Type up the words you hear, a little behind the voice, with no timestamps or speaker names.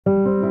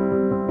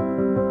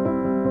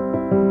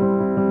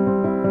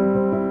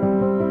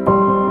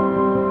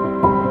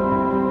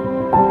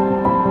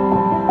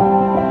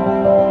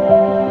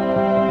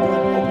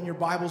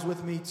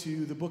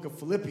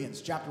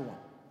Philippians chapter 1.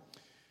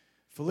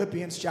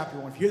 Philippians chapter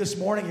 1. If you're here this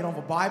morning, you don't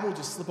have a Bible,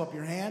 just slip up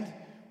your hand.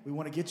 We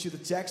want to get you the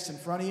text in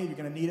front of you. You're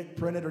going to need it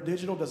printed or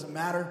digital, doesn't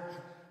matter.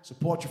 So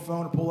pull out your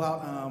phone or pull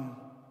out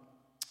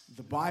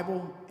the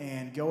Bible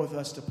and go with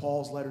us to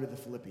Paul's letter to the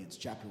Philippians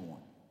chapter 1.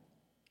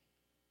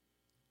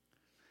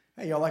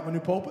 Hey, y'all like my new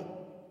pulpit?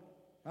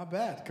 Not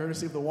bad.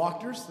 Courtesy of the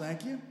Walkers,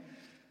 thank you.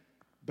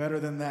 Better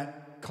than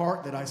that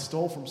cart that I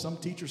stole from some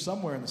teacher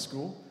somewhere in the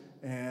school.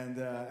 And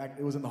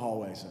it was in the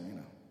hallway, so,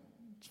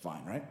 it's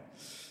fine, right?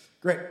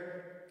 Great.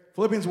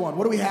 Philippians 1.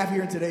 What do we have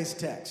here in today's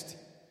text?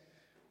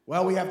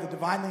 Well, we have the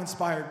divinely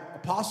inspired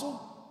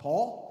apostle,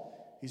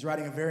 Paul. He's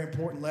writing a very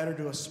important letter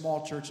to a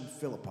small church in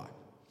Philippi.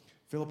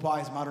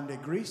 Philippi is modern-day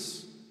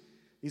Greece.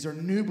 These are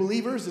new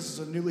believers. This is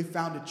a newly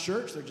founded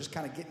church. They're just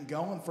kind of getting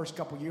going, the first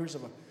couple years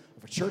of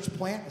a church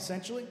plant,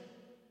 essentially.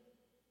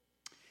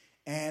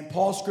 And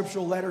Paul's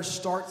scriptural letter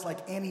starts like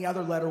any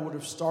other letter would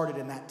have started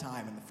in that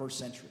time, in the first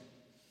century.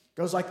 It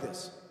goes like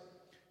this.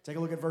 Take a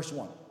look at verse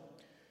 1.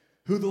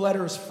 Who the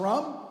letter is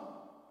from,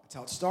 that's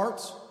how it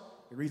starts.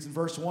 It reads in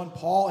verse 1,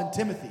 Paul and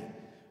Timothy,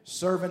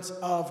 servants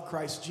of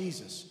Christ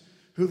Jesus.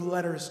 Who the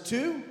letter is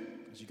to,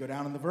 as you go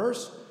down in the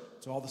verse,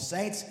 to all the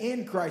saints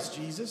in Christ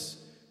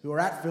Jesus who are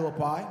at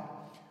Philippi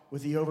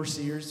with the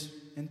overseers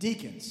and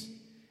deacons.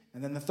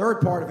 And then the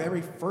third part of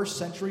every first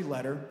century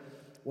letter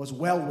was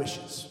well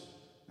wishes.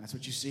 That's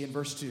what you see in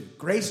verse 2.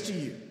 Grace to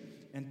you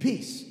and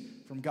peace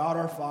from God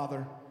our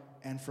Father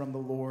and from the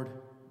Lord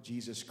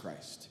Jesus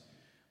Christ.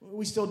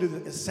 We still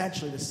do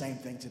essentially the same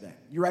thing today.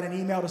 You write an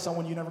email to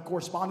someone you never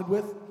corresponded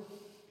with.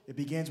 It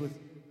begins with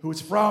who it's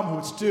from, who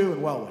it's to,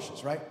 and well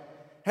wishes, right?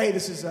 Hey,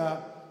 this is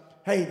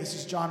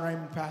John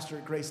Raymond, pastor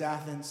at Grace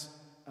Athens.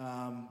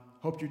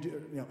 Hope you're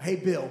doing, hey,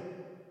 Bill.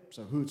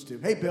 So who it's to.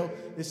 Hey, Bill,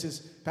 this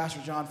is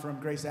Pastor John from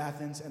Grace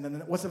Athens. And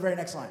then what's the very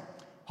next line?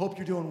 Hope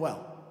you're doing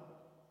well.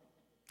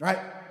 Right?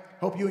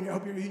 Hope you and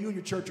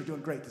your church are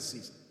doing great this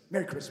season.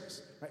 Merry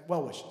Christmas. Right?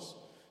 Well wishes.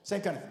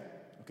 Same kind of thing.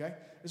 Okay?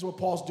 This is what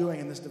Paul's doing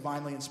in this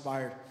divinely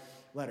inspired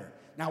letter.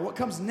 Now, what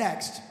comes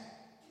next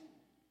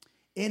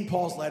in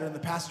Paul's letter, and the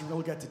passage we'll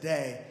look at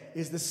today,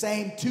 is the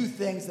same two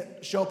things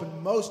that show up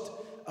in most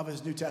of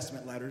his New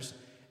Testament letters.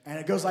 And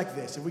it goes like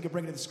this. If we could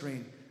bring it to the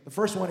screen. The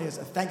first one is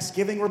a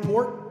thanksgiving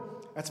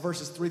report. That's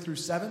verses 3 through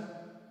 7.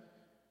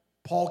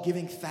 Paul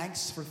giving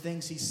thanks for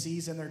things he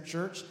sees in their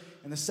church.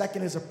 And the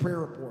second is a prayer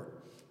report.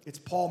 It's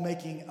Paul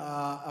making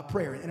a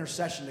prayer, an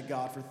intercession to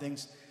God for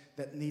things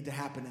that need to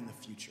happen in the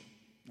future.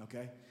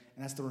 Okay?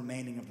 And that's the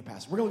remaining of the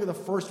passage. We're going to look at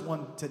the first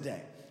one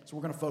today. So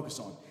we're going to focus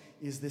on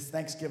is this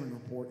Thanksgiving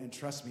report. And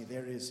trust me,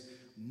 there is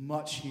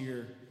much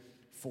here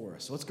for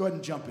us. So let's go ahead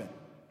and jump in.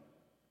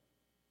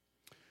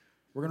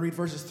 We're going to read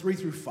verses 3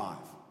 through 5.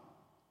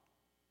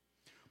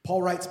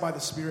 Paul writes by the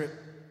Spirit,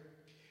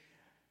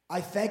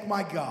 I thank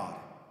my God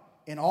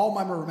in all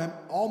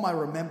my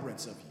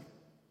remembrance of you,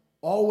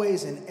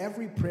 always in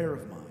every prayer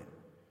of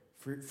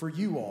mine, for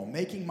you all,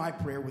 making my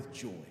prayer with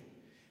joy,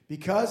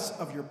 because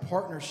of your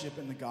partnership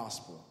in the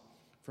gospel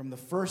from the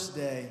first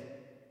day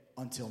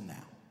until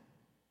now.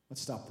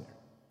 Let's stop there.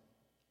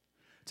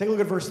 Take a look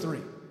at verse 3.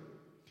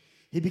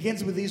 He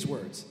begins with these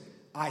words,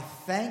 I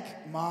thank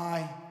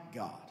my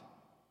God.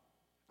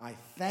 I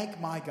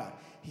thank my God.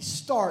 He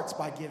starts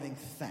by giving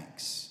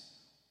thanks.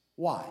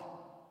 Why?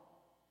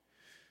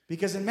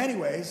 Because in many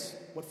ways,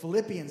 what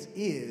Philippians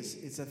is,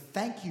 it's a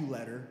thank you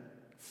letter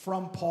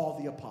from Paul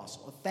the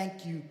Apostle. A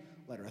thank you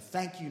letter, a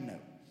thank you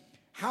note.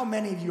 How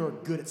many of you are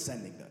good at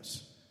sending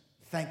those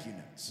thank you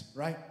notes,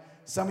 right?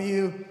 Some of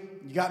you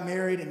got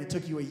married and it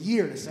took you a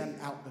year to send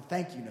out the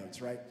thank you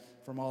notes, right,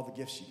 from all the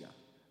gifts you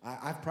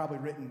got. I've probably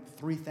written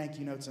 3 thank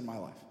you notes in my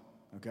life,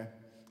 okay?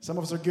 Some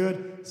of us are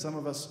good, some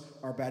of us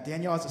are bad.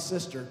 Danielle has a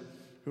sister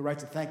who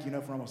writes a thank you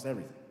note for almost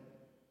everything.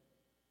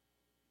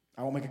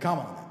 I won't make a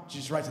comment on that. She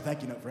just writes a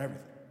thank you note for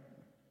everything.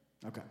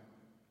 Okay.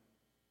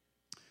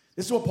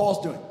 This is what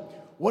Paul's doing.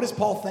 What is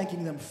Paul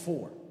thanking them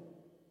for?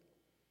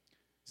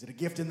 Is it a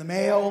gift in the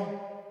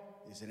mail?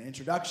 Is it an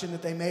introduction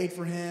that they made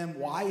for him?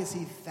 Why is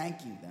he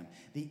thanking them?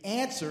 The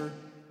answer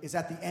is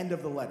at the end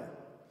of the letter.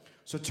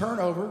 So turn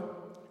over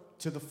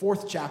to the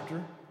 4th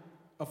chapter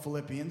of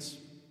Philippians,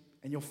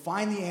 and you'll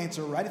find the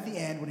answer right at the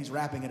end when he's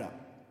wrapping it up.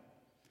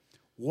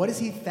 What is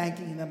he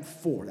thanking them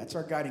for? That's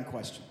our guiding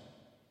question.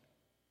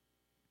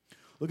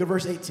 Look at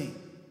verse 18.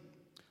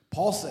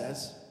 Paul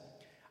says,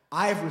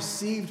 I have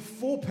received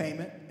full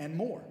payment and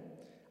more.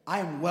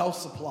 I am well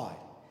supplied,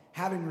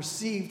 having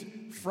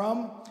received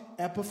from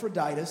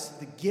Epaphroditus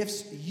the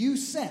gifts you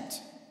sent,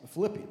 the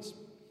Philippians,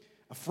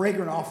 a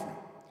fragrant offering,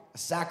 a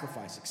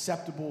sacrifice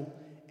acceptable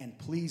and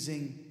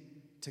pleasing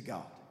to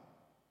God.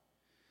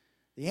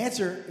 The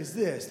answer is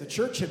this. The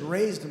church had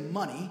raised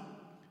money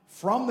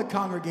from the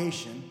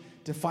congregation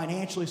to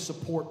financially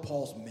support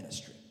Paul's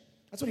ministry.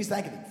 That's what he's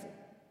thanking them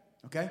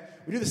for, okay?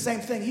 We do the same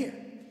thing here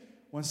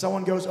when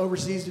someone goes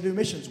overseas to do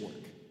missions work,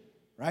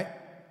 right?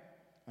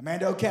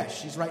 Amanda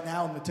Okesh, she's right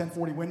now in the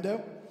 1040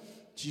 window.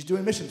 She's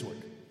doing missions work.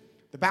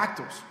 The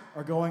Bactors,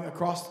 are going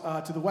across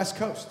to the West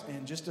Coast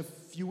in just a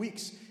few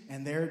weeks,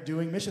 and they're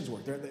doing missions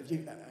work.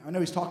 I know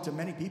he's talked to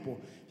many people.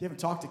 If you haven't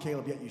talked to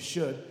Caleb yet, you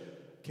should.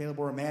 Caleb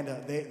or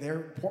Amanda,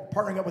 they're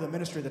partnering up with a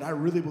ministry that I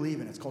really believe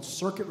in. It's called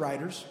Circuit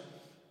Riders.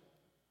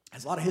 It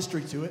has a lot of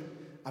history to it.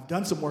 I've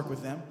done some work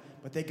with them,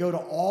 but they go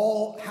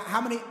to how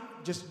many,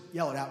 just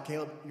yell it out,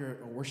 Caleb, you're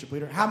a worship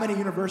leader. How many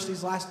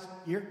universities last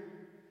year?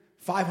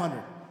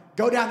 500.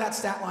 Go down that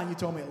stat line you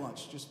told me at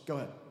lunch. Just go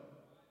ahead.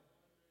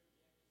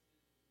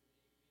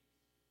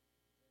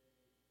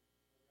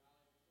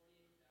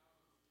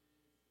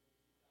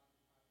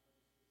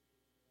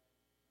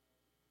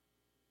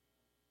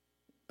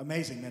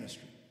 Amazing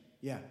ministry.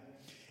 Yeah.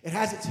 It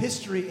has its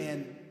history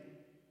in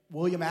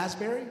William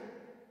Asbury,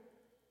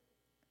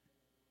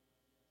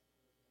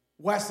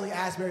 Wesley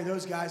Asbury,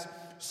 those guys,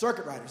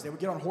 circuit riders. They would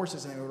get on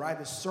horses and they would ride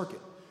this circuit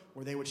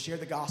where they would share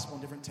the gospel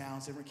in different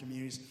towns, different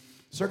communities.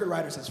 Circuit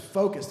Riders has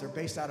focused. They're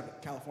based out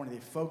of California.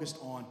 They've focused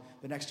on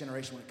the next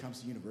generation when it comes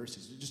to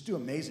universities. They just do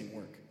amazing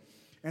work.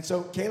 And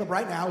so Caleb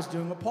right now is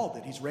doing what Paul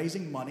did. He's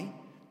raising money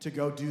to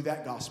go do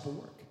that gospel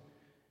work.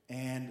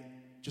 And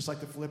just like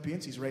the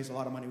Philippians, he's raised a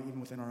lot of money even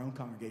within our own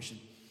congregation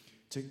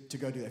to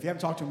go do that. If you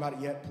haven't talked to him about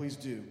it yet, please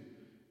do.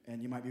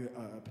 And you might be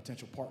a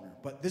potential partner.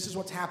 But this is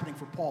what's happening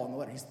for Paul in the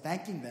letter. He's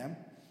thanking them.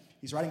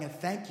 He's writing a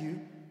thank you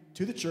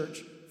to the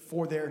church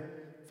for their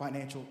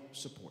financial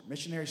support.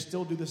 Missionaries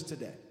still do this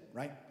today,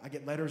 right? I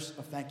get letters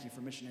of thank you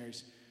from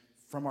missionaries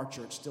from our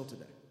church still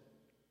today.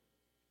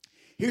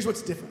 Here's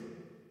what's different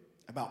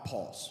about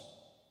Paul's.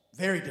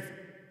 Very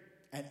different.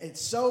 And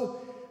it's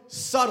so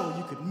subtle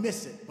you could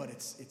miss it, but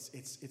it's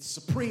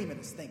supreme in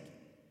its thinking.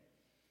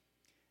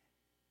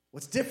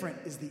 What's different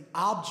is the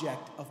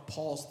object of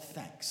Paul's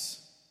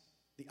thanks.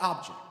 The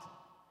object.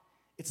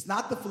 It's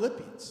not the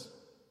Philippians.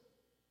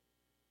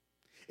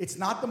 It's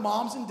not the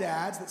moms and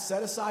dads that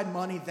set aside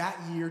money that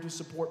year to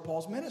support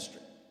Paul's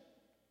ministry.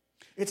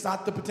 It's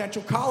not the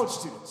potential college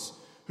students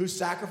who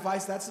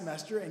sacrificed that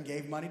semester and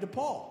gave money to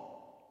Paul.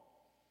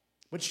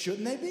 But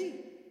shouldn't they be?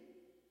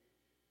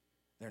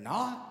 They're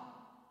not.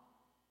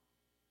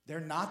 They're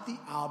not the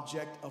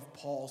object of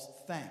Paul's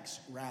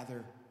thanks.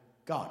 Rather,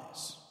 God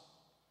is.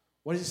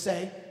 What does he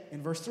say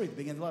in verse 3, the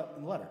beginning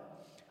of the letter?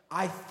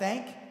 I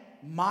thank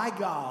my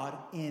God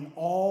in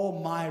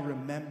all my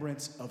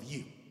remembrance of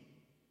you.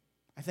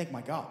 I thank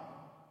my God.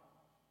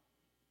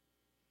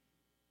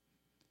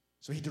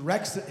 So he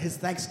directs his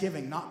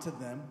thanksgiving not to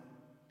them,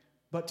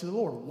 but to the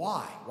Lord.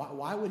 Why?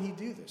 Why would he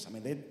do this? I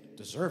mean, they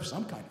deserve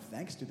some kind of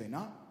thanks, do they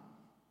not?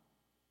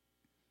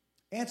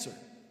 Answer.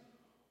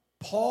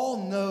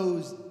 Paul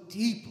knows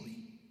deeply,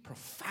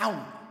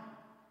 profoundly,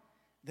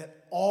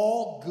 that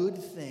all good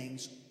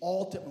things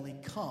ultimately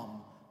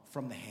come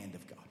from the hand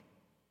of God.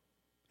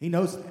 He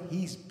knows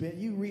that.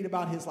 You read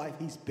about his life,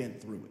 he's been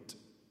through it.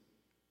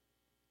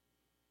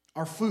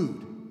 Our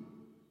food,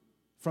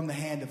 from the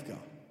hand of God.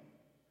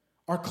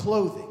 Our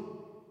clothing,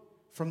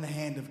 from the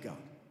hand of God.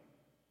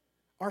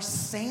 Our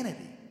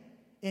sanity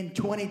in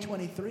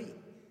 2023,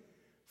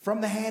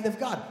 from the hand of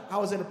God. I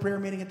was at a prayer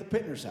meeting at the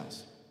Pittner's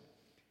house.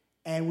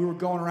 And we were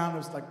going around, it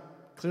was like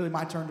clearly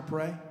my turn to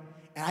pray.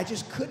 And I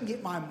just couldn't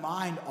get my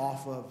mind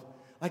off of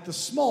like the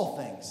small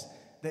things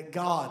that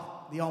God,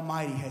 the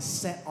Almighty, has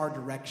sent our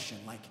direction.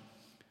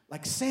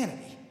 Like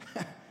sanity.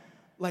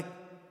 Like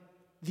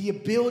the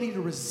ability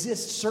to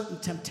resist certain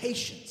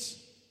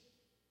temptations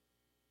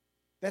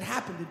that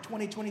happened in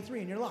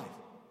 2023 in your life.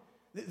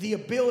 The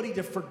ability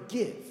to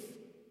forgive.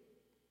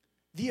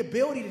 The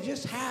ability to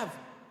just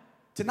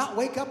to not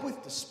wake up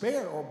with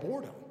despair or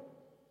boredom.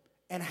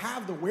 And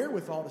have the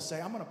wherewithal to say,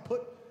 I'm going to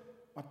put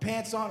my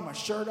pants on and my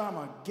shirt on, I'm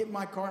going to get in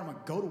my car, and I'm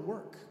going to go to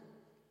work.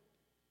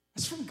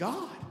 That's from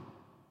God.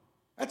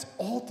 That's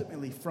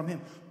ultimately from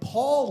him.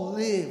 Paul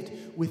lived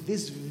with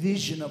this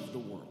vision of the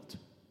world.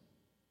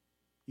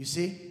 You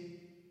see?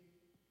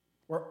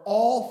 Where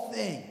all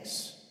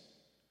things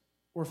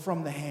were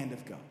from the hand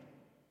of God.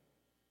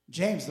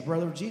 James, the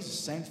brother of Jesus,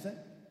 same thing.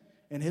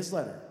 In his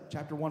letter,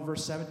 chapter 1,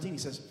 verse 17, he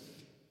says,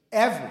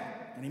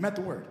 and he meant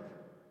the word,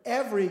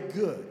 every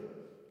good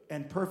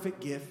and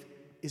perfect gift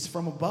is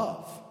from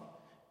above,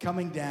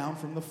 coming down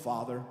from the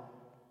Father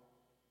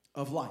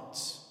of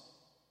lights.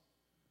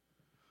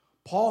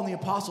 Paul and the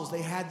apostles,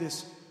 they had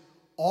this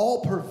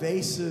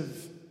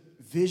all-pervasive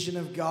vision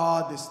of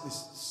God. This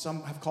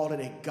some have called it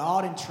a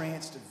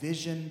God-entranced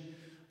vision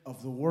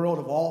of the world,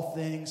 of all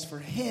things. For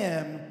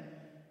him,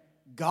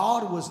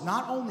 God was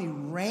not only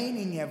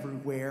reigning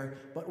everywhere,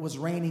 but was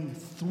reigning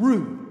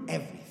through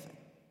everything.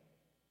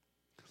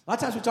 A lot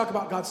of times we talk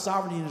about God's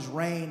sovereignty and his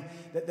reign,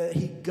 that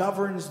he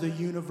governs the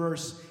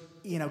universe,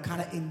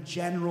 kind of in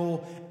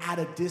general, at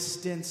a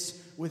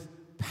distance, with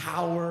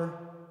power.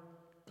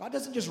 God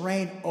doesn't just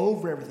reign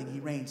over everything. He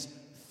reigns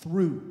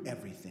through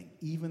everything,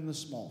 even the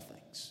small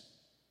things.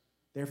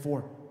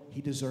 Therefore,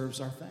 he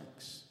deserves our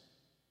thanks.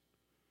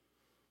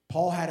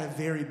 Paul had a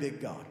very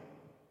big God,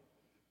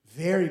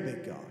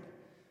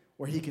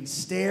 where he can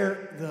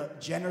stare the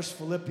generous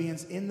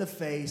Philippians in the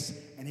face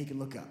and he can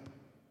look up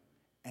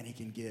and he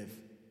can give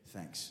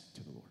thanks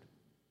to the Lord.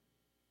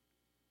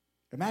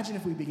 Imagine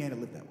if we began to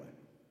live that way.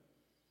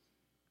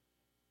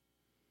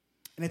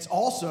 And it's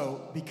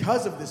also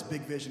because of this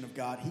big vision of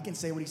God, he can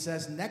say what he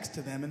says next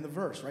to them in the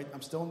verse, right?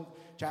 I'm still in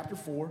chapter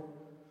 4.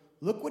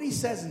 Look what he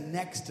says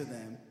next to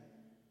them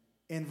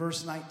in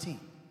verse 19.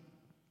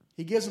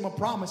 He gives them a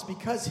promise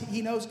because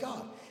he knows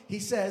God. He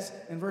says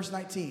in verse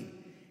 19,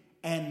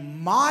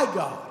 and my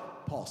God,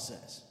 Paul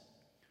says,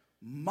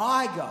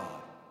 my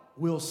God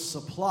will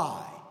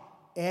supply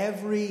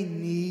every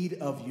need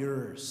of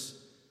yours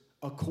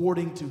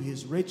according to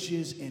his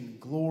riches in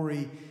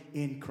glory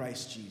in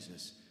Christ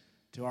Jesus.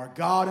 To our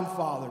God and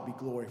Father be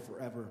glory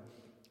forever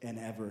and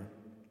ever.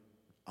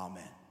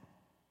 Amen.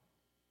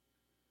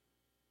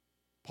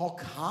 Paul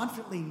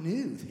confidently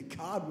knew that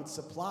God would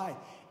supply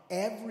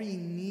every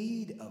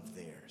need of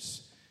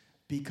theirs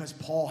because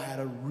Paul had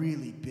a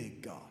really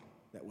big God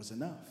that was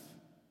enough.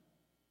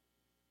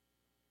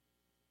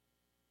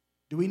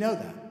 Do we know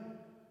that?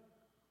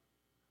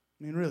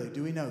 I mean, really,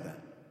 do we know that?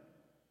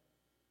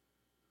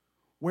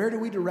 Where do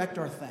we direct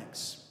our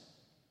thanks?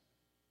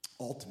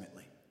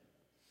 Ultimately.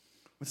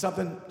 When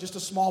something, just a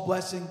small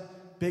blessing,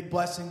 big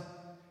blessing,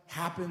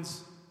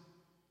 happens,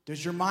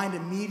 does your mind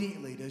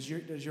immediately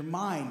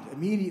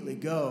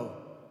go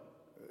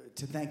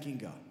to thanking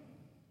God?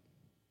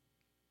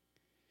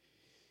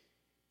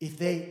 If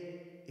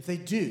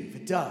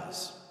it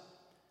does,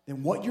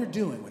 then what you're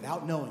doing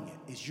without knowing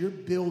it is you're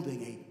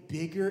building a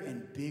bigger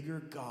and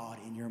bigger God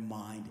in your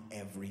mind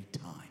every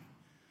time,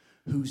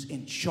 who's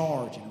in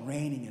charge and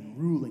reigning and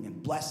ruling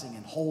and blessing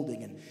and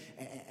holding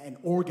and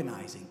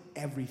organizing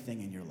everything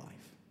in your life.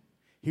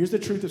 Here's the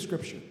truth of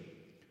Scripture.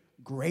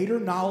 Greater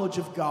knowledge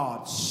of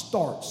God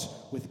starts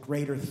with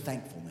greater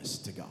thankfulness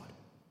to God.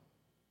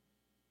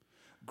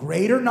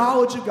 Greater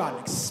knowledge of God, an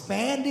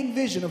expanding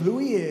vision of who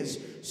he is,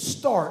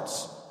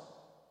 starts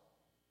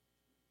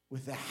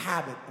with the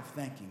habit of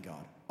thanking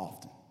God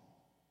often.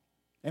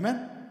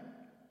 Amen?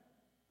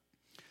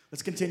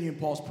 Let's continue in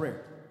Paul's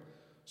prayer.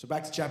 So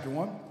back to chapter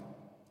 1.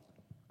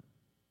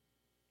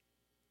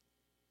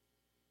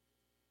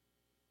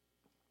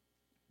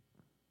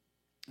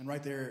 And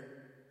right there,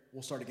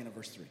 we'll start again at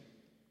verse 3.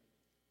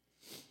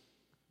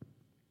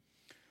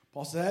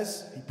 Paul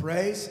says, he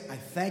prays, I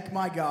thank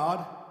my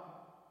God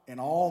in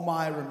all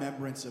my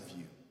remembrance of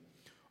you,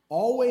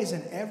 always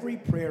in every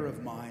prayer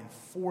of mine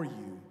for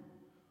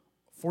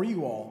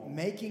you all,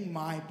 making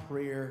my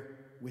prayer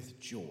with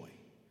joy.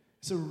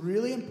 It's a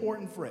really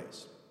important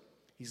phrase.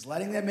 He's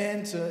letting them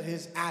into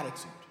his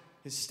attitude,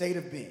 his state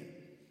of being.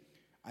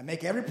 I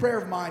make every prayer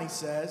of mine, he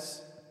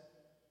says,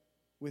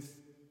 with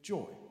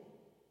joy.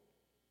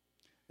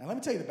 Now let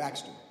me tell you the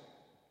backstory.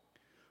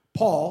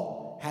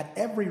 Paul had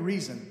every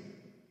reason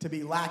to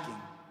be lacking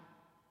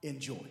in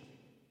joy.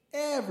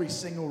 Every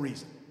single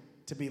reason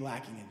to be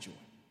lacking in joy.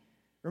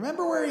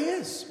 Remember where he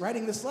is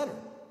writing this letter.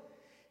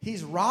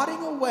 He's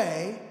rotting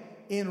away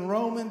in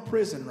Roman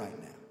prison right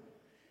now.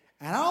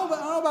 And I don't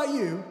know about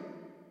you,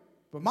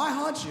 but my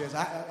hunch is,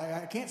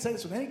 I can't say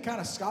this with any kind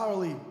of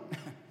scholarly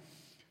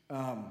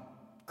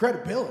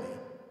credibility,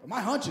 but my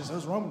hunch is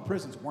those Roman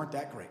prisons weren't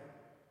that great.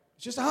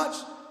 It's just a hunch.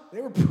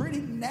 They were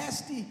pretty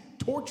nasty,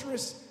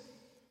 torturous,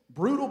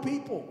 brutal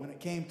people when it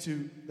came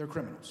to their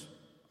criminals.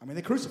 I mean,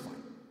 they crucified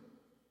them,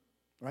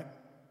 right?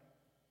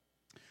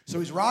 So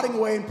he's rotting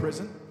away in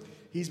prison.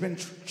 He's been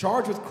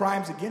charged with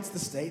crimes against the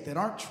state that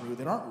aren't true,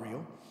 that aren't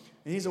real,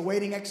 and he's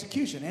awaiting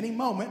execution. Any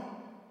moment,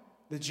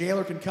 the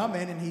jailer can come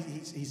in, and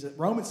he's a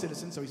Roman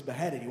citizen, so he's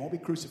beheaded. He won't be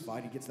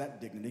crucified. He gets that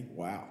dignity.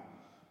 Wow.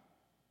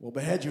 We'll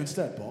behead you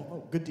instead, Paul.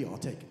 Oh, good deal. I'll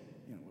take it.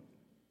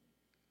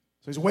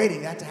 So he's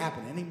waiting that to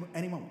happen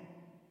any moment.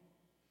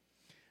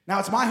 Now,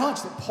 it's my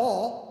hunch that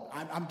Paul,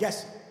 I'm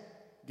guessing,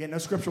 again, no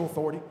scriptural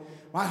authority,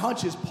 my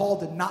hunch is Paul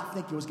did not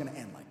think it was going to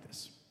end like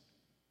this.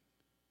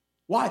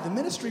 Why? The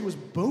ministry was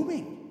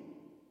booming.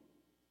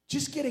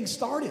 Just getting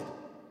started.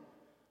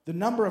 The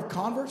number of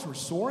converts were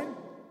soaring.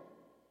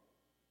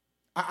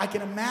 I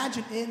can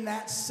imagine in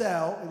that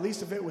cell, at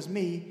least if it was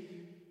me,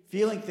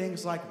 feeling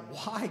things like,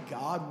 why,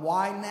 God?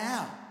 Why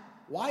now?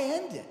 Why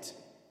end it?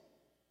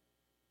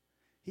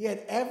 He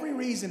had every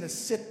reason to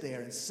sit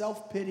there in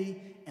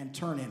self-pity and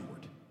turn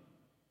inward.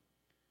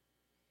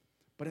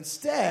 But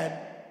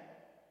instead,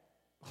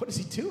 what is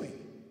he doing?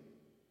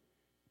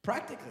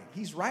 Practically,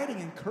 he's writing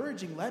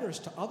encouraging letters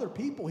to other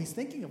people. He's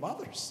thinking of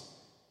others.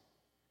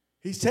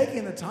 He's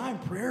taking the time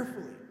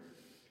prayerfully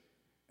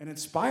and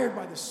inspired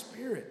by the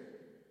Spirit,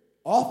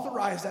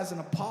 authorized as an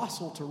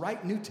apostle to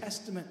write New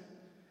Testament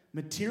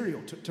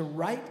material, to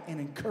write and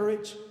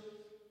encourage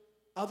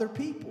other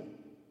people.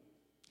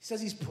 He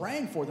says he's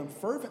praying for them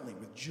fervently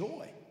with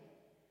joy.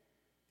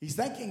 He's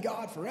thanking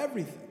God for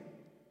everything.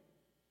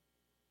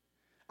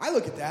 I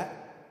look at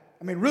that.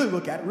 I mean, really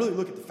look at it. Really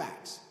look at the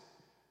facts.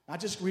 Not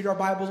just read our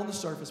Bibles on the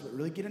surface, but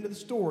really get into the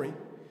story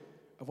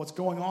of what's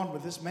going on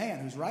with this man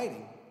who's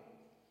writing.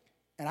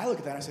 And I look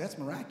at that and I say, that's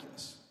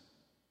miraculous.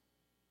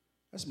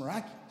 That's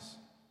miraculous.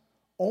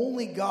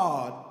 Only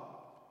God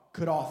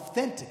could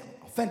authentically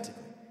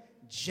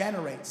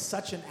generate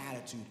such an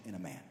attitude in a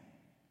man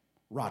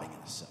rotting in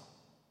a cell.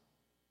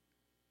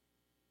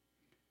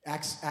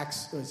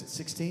 Acts, what is it,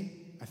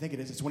 16? I think it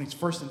is. It's when he's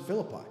first in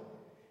Philippi.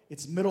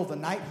 It's middle of the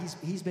night.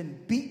 He's been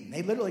beaten.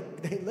 They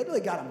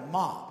literally got a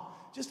mob.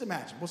 Just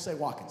imagine. We'll say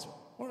Watkinsville.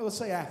 Or let's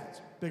say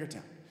Athens, bigger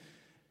town.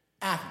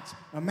 Athens.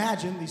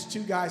 Imagine these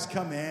two guys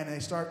come in and they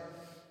start,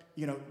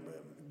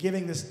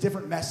 giving this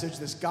different message,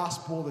 this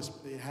gospel.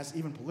 It has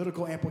even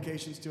political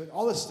implications to it,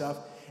 all this stuff.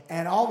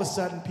 And all of a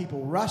sudden,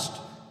 people rushed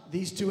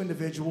these two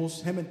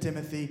individuals, him and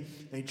Timothy.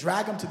 They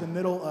drag them to the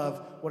middle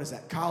of,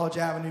 College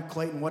Avenue,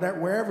 Clayton,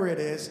 wherever it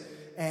is,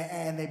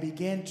 and they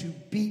begin to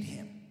beat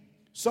him.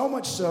 So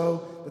much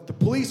so that the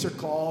police are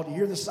called, you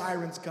hear the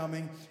sirens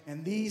coming,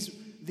 and these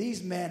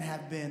men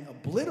have been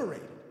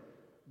obliterated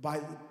by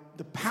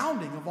the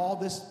pounding of all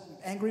this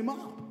angry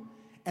mob.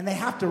 And they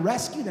have to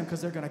rescue them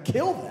because they're going to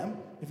kill them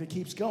if it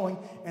keeps going,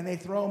 and they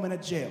throw them in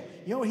a jail.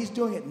 You know what he's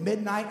doing at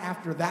midnight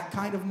after that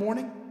kind of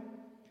morning?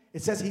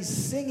 It says he's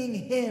singing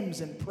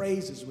hymns and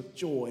praises with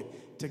joy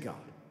to God.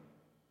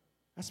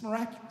 That's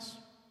miraculous.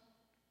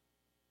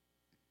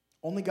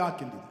 Only God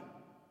can do that.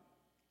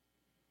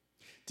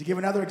 To give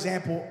another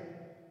example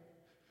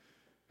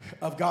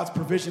of God's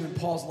provision in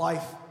Paul's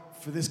life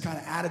for this kind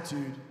of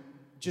attitude,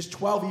 just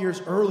 12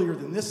 years earlier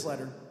than this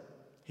letter,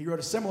 he wrote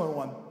a similar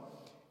one.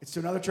 It's to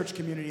another church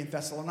community in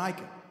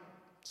Thessalonica.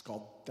 It's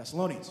called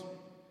Thessalonians.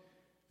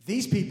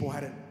 These people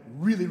had it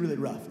really, really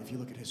rough if you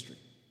look at history.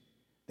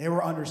 They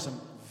were under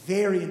some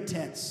very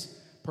intense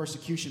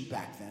persecution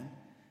back then.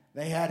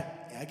 They had,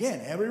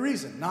 again, every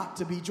reason not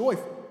to be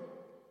joyful.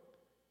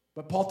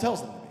 But Paul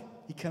tells them to be.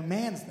 He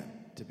commands them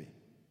to be.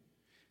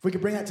 If we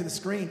could bring that to the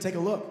screen, take a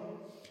look.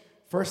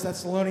 1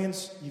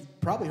 Thessalonians,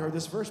 you've probably heard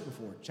this verse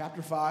before.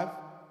 Chapter 5.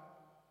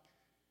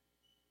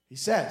 He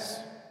says,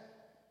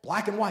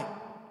 black and white,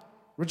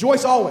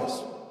 rejoice always.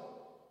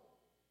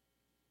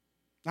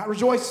 Not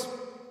rejoice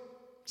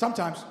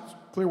sometimes,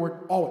 clear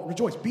word, always.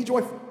 Rejoice, be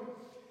joyful.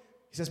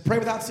 He says, pray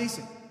without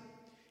ceasing.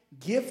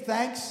 Give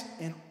thanks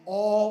in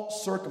all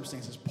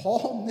circumstances.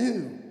 Paul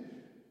knew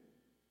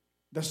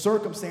the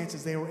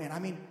circumstances they were in. I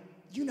mean,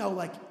 you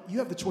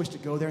have the choice to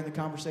go there in the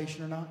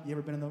conversation or not. You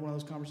ever been in one of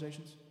those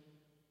conversations?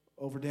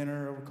 Over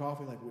dinner, over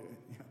coffee,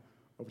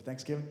 over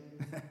Thanksgiving?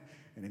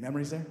 Any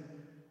memories there?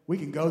 We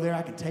can go there.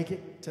 I can take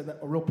it to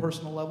a real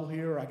personal level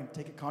here, or I can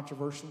take it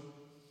controversial.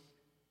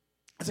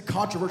 It's a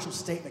controversial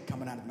statement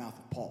coming out of the mouth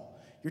of Paul.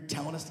 You're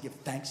telling us to give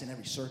thanks in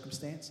every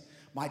circumstance?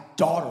 My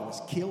daughter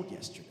was killed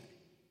yesterday.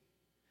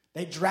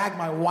 They dragged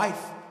my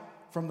wife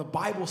from the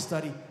Bible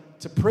study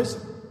to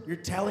prison. You're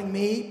telling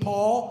me,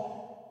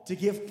 Paul, to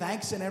give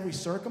thanks in every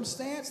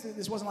circumstance?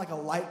 This wasn't like a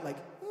light,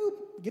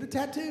 get a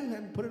tattoo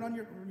and put it on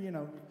your,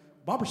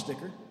 bumper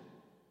sticker.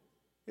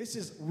 This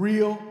is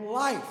real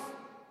life.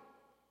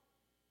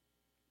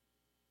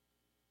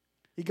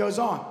 He goes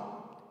on.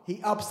 He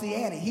ups the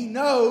ante. He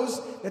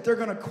knows that they're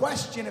going to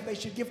question if they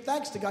should give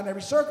thanks to God in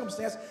every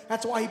circumstance.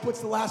 That's why he puts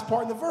the last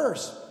part in the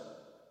verse.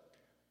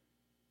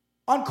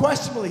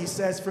 Unquestionably, he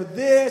says, for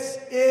this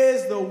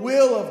is the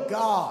will of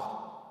God.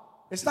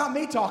 It's not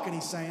me talking,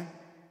 he's saying.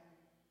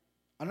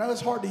 I know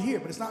it's hard to hear,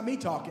 but it's not me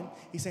talking.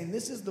 He's saying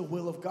this is the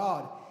will of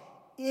God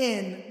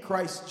in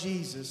Christ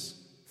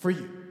Jesus for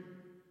you.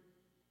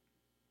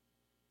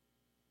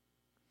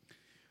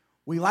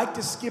 We like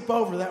to skip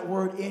over that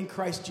word in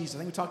Christ Jesus. I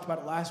think we talked about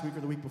it last week or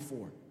the week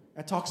before.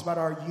 That talks about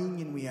our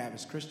union we have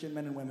as Christian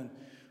men and women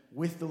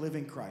with the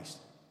living Christ.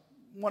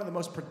 One of the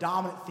most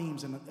predominant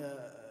themes in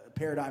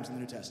paradigms in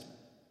the New Testament.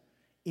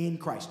 In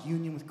Christ,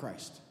 union with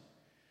Christ.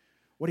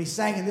 What he's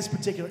saying in this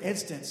particular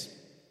instance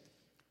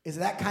is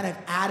that kind of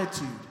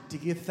attitude to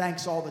give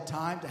thanks all the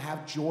time, to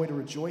have joy, to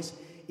rejoice.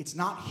 It's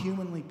not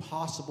humanly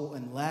possible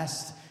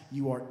unless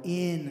you are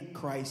in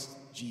Christ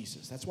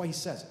Jesus. That's why he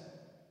says it.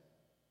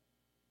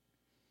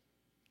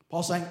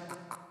 Paul's saying,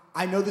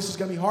 I know this is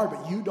going to be hard,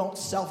 but you don't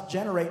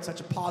self-generate such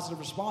a positive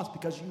response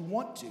because you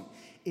want to.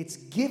 It's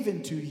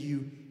given to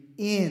you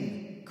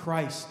in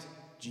Christ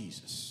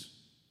Jesus.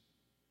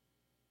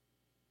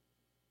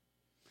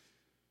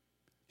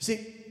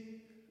 See,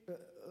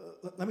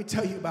 let me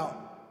tell you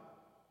about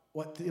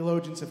what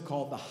theologians have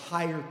called the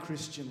higher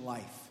Christian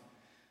life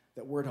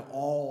that we're to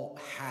all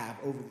have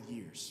over the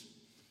years.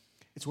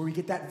 It's where we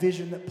get that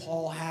vision that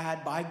Paul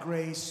had by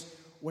grace,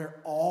 where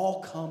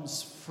all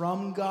comes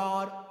from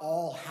God,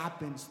 all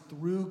happens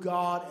through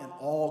God, and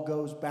all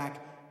goes back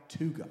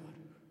to God.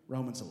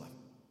 Romans 11.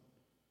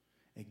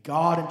 A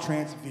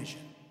God-entranced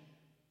vision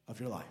of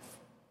your life.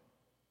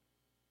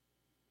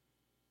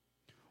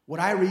 What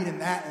I read in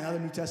that and other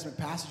New Testament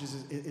passages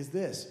is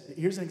this.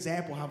 Here's an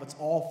example of how it's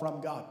all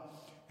from God.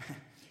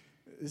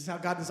 This is how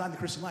God designed the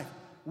Christian life.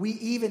 We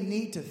even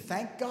need to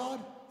thank God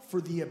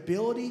for the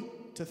ability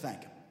to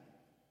thank Him.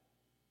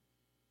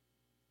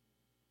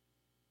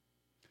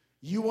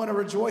 You want to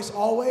rejoice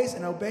always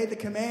and obey the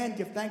command,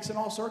 give thanks in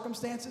all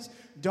circumstances?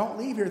 Don't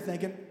leave here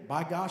thinking,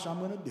 by gosh, I'm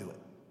going to do it.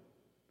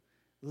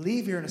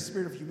 Leave here in a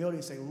spirit of humility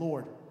and say,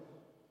 Lord,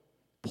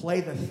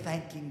 play the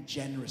thanking,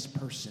 generous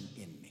person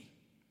in me.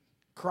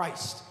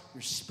 Christ,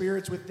 your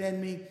Spirit's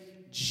within me.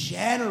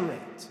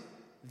 Generate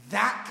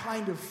that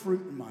kind of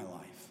fruit in my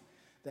life.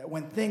 That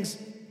when things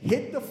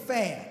hit the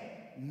fan,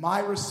 my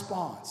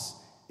response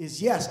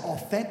is, yes,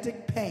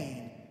 authentic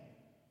pain,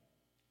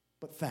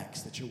 but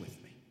thanks that you're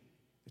with me,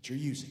 that you're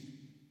using me.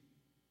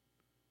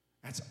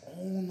 That's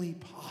only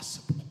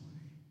possible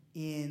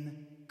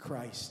in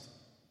Christ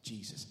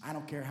Jesus. I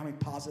don't care how many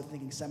positive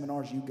thinking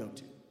seminars you go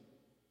to.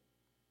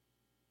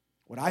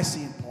 What I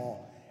see in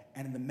Paul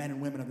and in the men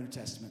and women of the New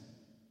Testament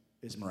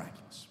is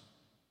miraculous.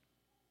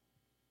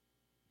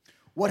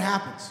 What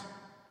happens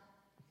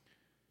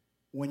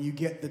when you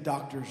get the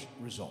doctor's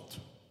result?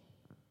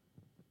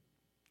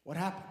 What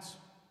happens?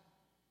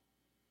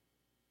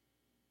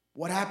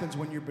 What happens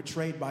when you're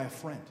betrayed by a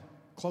friend,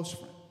 close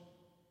friend?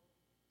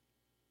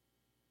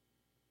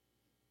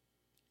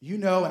 You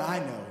know and I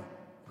know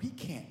we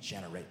can't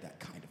generate that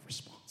kind of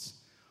response.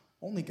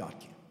 Only God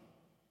can.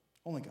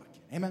 Only God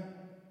can. Amen?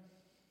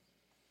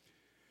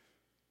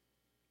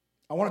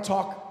 I want to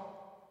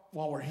talk,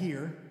 while we're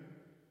here,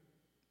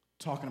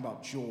 talking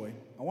about joy,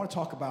 I want to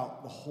talk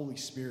about the Holy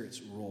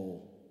Spirit's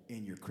role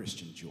in your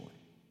Christian joy.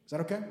 Is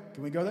that okay?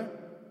 Can we go there?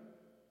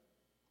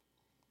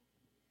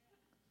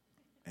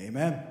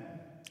 Amen.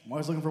 I'm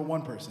always looking for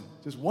one person.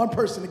 Just one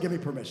person to give me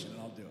permission, and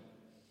I'll do it.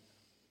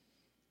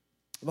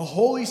 The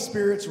Holy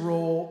Spirit's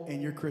role in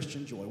your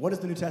Christian joy. What does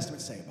the New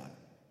Testament say about it?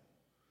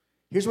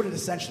 Here's what it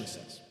essentially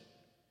says,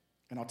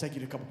 and I'll take you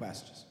to a couple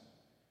passages.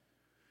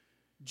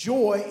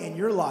 Joy in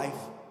your life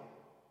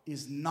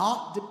is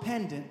not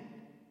dependent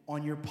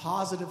on your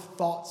positive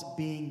thoughts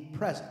being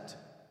present,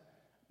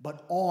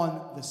 but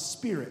on the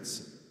Spirit's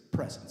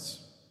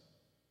presence.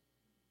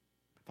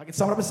 If I could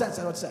sum it up in a sentence,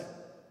 I would say,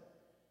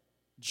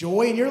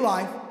 joy in your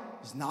life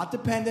is not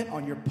dependent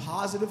on your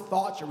positive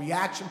thoughts, your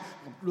reaction.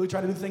 I'm really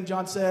trying to do the thing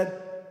John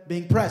said,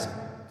 being present.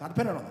 It's not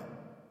dependent on that.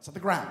 It's not the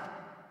ground,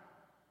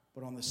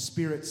 but on the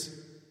Spirit's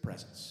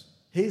presence,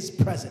 His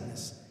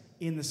presentness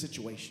in the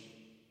situation.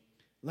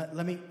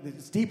 Let me.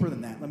 It's deeper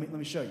than that. Let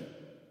me show you.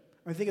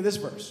 I mean, think of this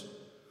verse.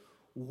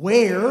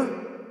 Where,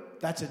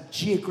 that's a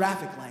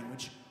geographic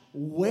language,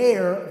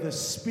 where the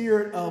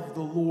Spirit of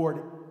the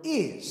Lord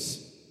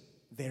is,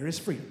 there is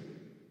freedom.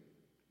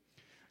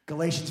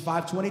 Galatians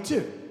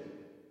 5:22.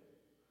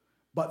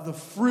 But the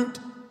fruit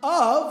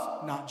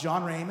of, not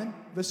John Raymond,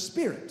 the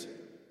Spirit.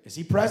 Is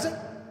He present?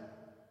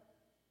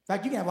 In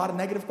fact, you can have a lot of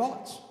negative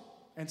thoughts,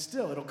 and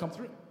still it'll come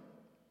through.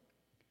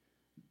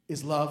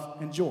 Is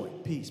love and joy,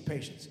 peace,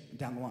 patience, and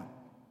down the line.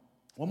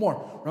 One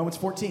more, Romans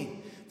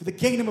 14. For the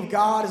kingdom of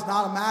God is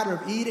not a matter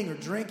of eating or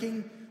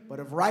drinking, but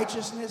of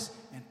righteousness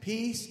and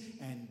peace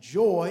and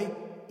joy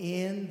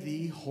in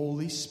the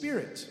Holy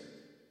Spirit.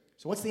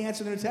 So what's the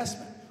answer in the New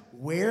Testament?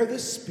 Where the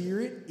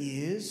Spirit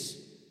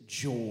is,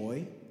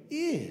 joy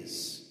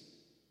is.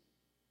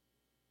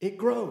 It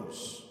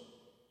grows.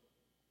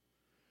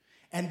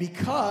 And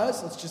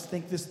because, let's just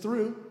think this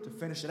through to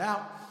finish it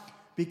out,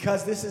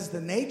 because this is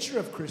the nature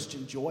of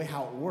Christian joy,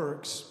 how it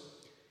works,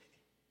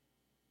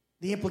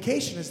 the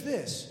implication is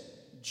this: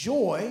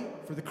 joy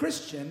for the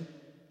Christian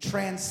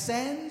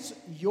transcends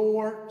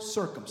your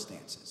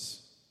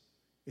circumstances.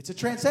 It's a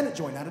transcendent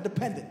joy, not a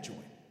dependent joy.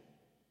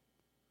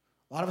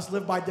 A lot of us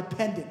live by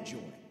dependent joy.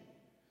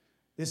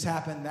 This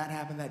happened,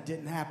 that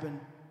didn't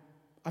happen.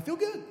 I feel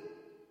good.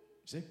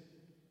 See?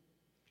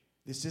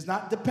 This is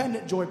not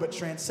dependent joy, but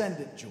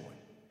transcendent joy.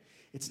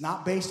 It's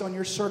not based on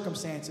your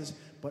circumstances,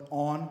 but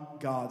on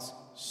God's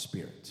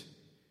Spirit.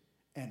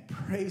 And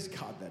praise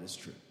God that is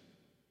true.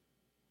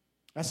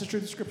 That's the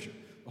truth of Scripture.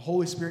 The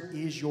Holy Spirit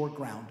is your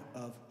ground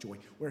of joy.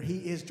 Where He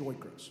is, joy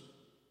grows.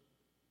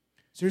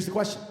 So here's the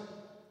question.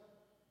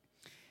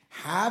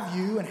 Have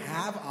you and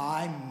have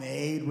I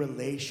made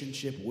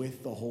relationship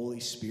with the Holy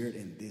Spirit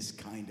in this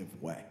kind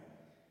of way?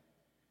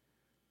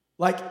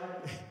 Like,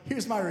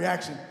 here's my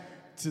reaction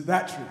to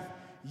that truth.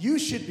 You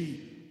should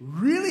be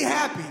really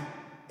happy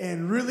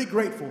and really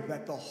grateful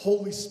that the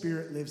Holy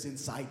Spirit lives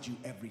inside you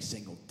every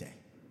single day.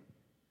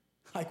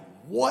 Like,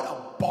 what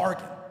a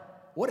bargain.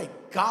 What a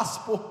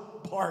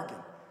gospel bargain.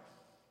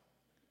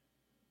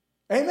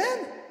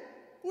 Amen?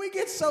 We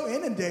get so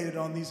inundated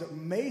on these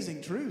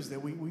amazing truths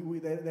that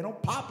they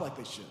don't pop like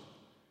they should.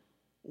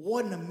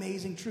 What an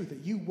amazing truth that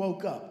you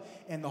woke up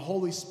and the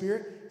Holy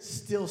Spirit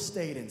still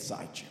stayed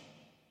inside you,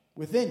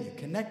 within you,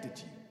 connected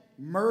to you,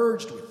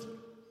 merged with you,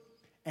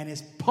 and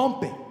is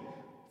pumping,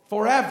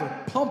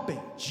 forever pumping,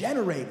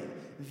 generating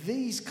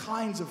these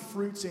kinds of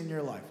fruits in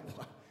your life.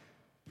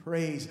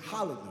 Praise,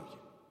 hallelujah.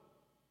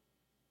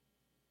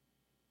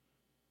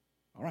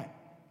 All right,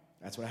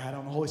 that's what I had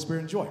on the Holy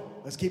Spirit and joy.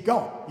 Let's keep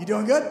going. You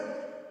doing good?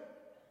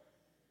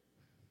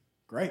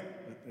 Great.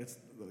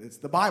 It's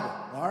the Bible.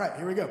 All right,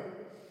 here we go.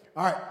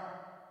 All right,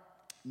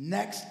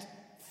 next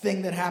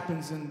thing that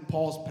happens in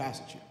Paul's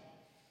passage here.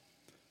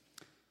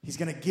 He's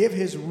going to give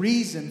his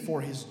reason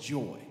for his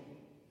joy.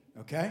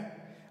 Okay?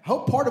 I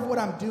hope part of what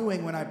I'm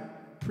doing when I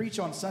preach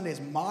on Sunday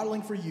is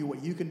modeling for you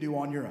what you can do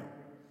on your own.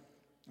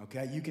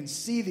 Okay? You can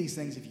see these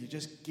things if you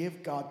just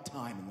give God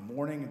time in the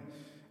morning and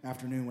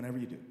afternoon, whenever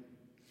you do.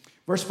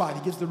 Verse 5,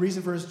 he gives the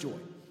reason for his joy.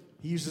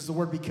 He uses the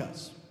word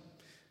because.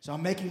 So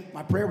I'm making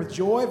my prayer with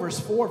joy. Verse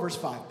 4, verse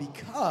 5.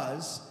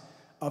 Because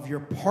of your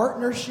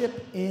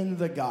partnership in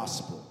the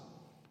gospel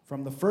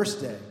from the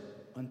first day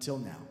until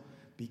now.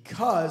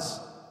 Because,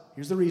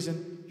 here's the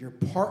reason, your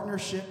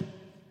partnership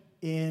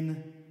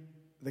in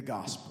the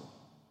gospel.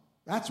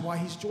 That's why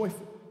he's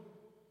joyful.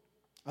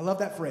 I love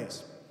that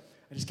phrase.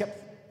 I just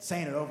kept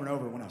saying it over and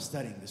over when I was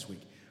studying this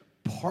week.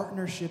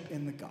 Partnership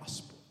in the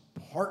gospel.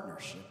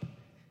 Partnership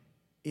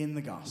in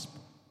the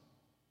gospel.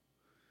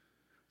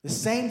 The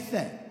same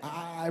thing,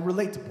 I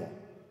relate to Paul.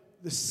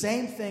 The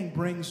same thing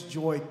brings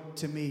joy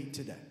to me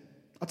today.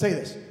 I'll tell you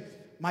this.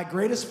 My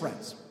greatest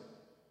friends,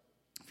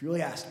 if you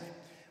really ask me,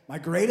 my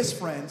greatest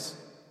friends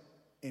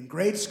in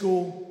grade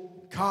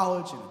school,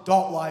 college, and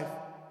adult life,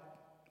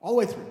 all the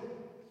way through,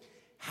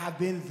 have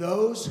been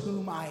those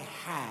whom I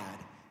had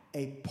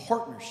a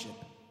partnership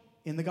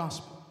in the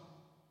gospel.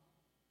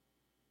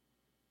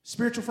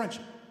 Spiritual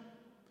friendship.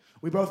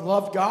 We both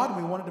loved God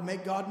and we wanted to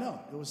make God known.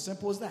 It was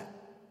simple as that.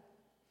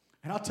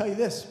 And I'll tell you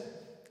this.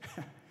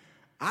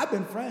 I've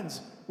been friends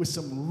with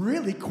some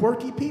really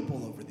quirky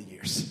people over the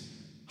years.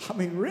 I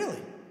mean, really.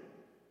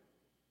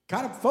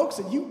 Kind of folks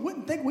that you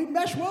wouldn't think we'd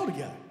mesh well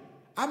together.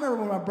 I remember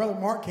when my brother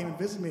Mark came and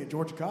visited me at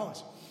Georgia College,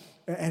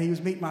 and he was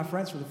meeting my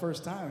friends for the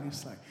first time, and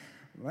he's like,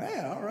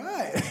 man, all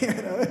right.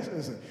 This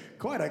is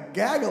quite a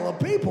gaggle of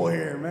people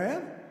here,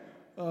 man.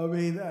 I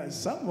mean,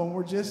 some of them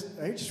were just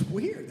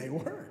weird. They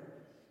were.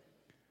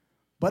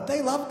 But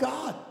they loved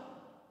God.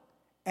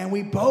 And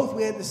we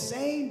had the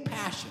same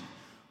passion.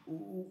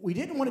 We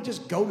didn't want to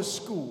just go to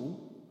school,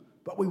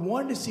 but we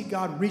wanted to see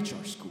God reach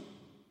our school.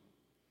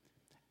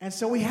 And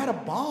so we had a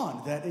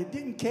bond that it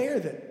didn't care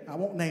that, I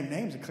won't name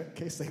names in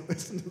case they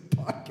listen to the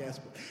podcast,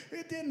 but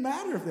it didn't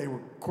matter if they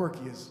were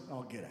quirky as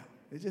all get out.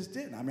 It just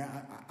didn't. I mean,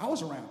 I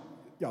was around.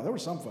 There were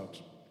some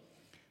folks.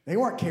 They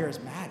weren't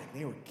charismatic.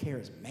 They were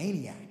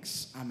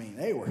charismaniacs. I mean,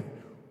 they were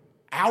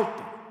out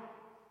there.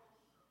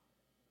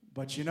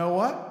 But you know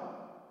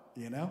what?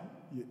 You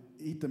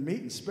eat the meat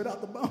and spit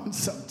out the bones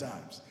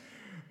sometimes.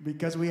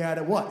 Because we had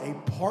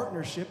a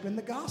partnership in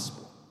the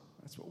gospel.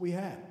 That's what we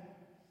had.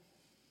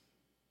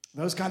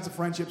 Those kinds of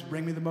friendships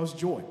bring me the most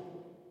joy.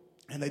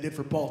 And they did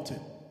for Paul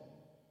too.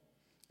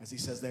 As he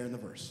says there in the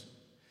verse.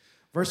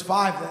 Verse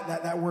 5,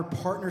 that word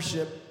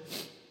partnership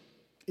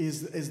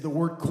is the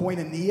word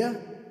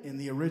koinonia in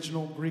the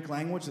original Greek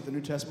language that the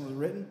New Testament was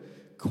written.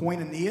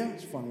 Koinonia,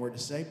 it's a fun word to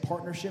say.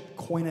 Partnership,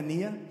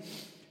 koinonia.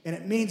 And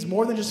it means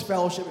more than just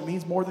fellowship. It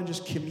means more than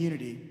just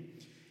community.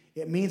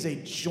 It means a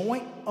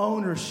joint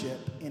ownership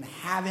in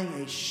having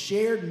a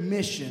shared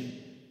mission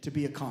to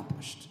be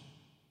accomplished.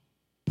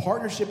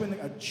 Partnership in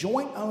a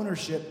joint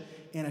ownership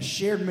in a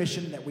shared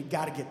mission that we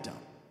got to get done.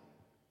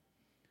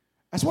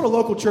 That's what a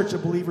local church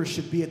of believers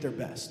should be at their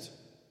best.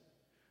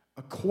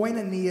 A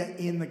koinonia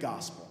in the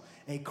gospel.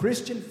 A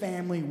Christian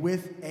family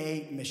with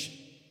a mission.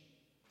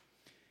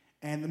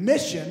 And the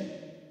mission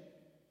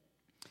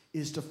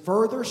is to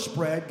further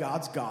spread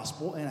God's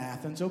gospel in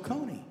Athens,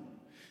 Oconee.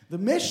 The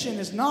mission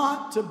is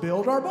not to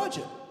build our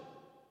budget.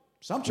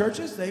 Some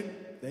churches,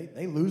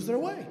 they lose their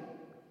way.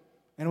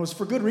 And it was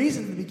for good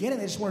reason in the beginning.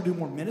 They just want to do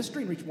more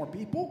ministry and reach more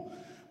people.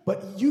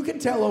 But you can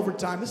tell over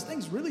time, this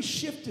thing's really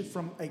shifted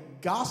from a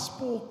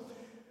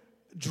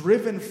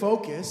gospel-driven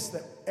focus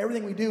that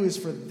everything we do is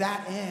for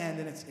that end,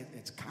 and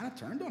it's kind of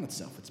turned on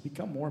itself. It's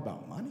become more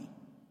about money.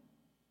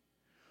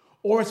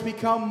 Or it's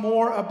become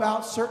more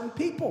about certain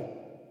people.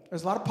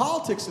 There's a lot of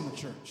politics in the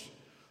church.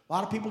 A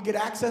lot of people get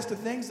access to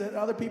things that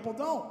other people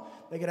don't.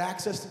 They get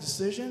access to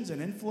decisions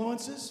and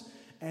influences,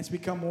 and it's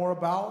become more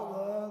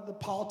about the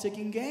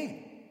politicking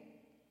game.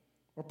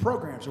 Or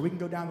programs, or we can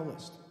go down the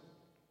list.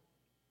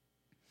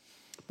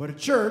 But a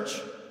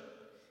church,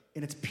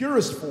 in its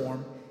purest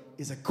form,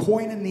 is a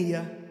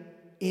koinonia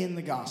in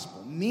the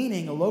gospel.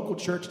 Meaning a local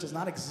church does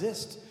not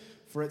exist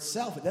for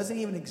itself. It doesn't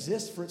even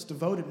exist for its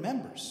devoted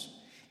members.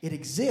 It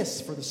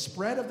exists for the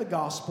spread of the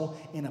gospel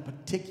in a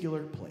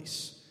particular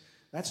place.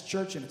 That's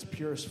church in its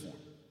purest form.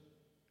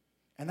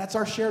 And that's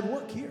our shared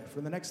work here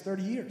for the next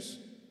 30 years.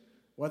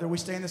 Whether we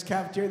stay in this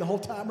cafeteria the whole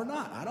time or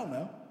not, I don't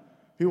know.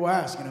 People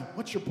ask,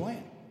 what's your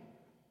plan?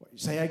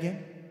 Say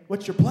again?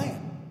 What's your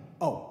plan?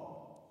 Oh,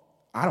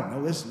 I don't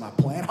know. This is my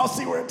plan. I'll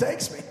see where it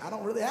takes me. I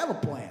don't really have a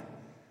plan.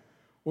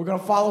 We're going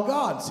to follow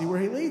God and see where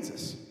he leads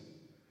us.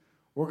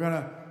 We're going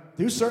to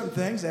do certain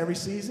things every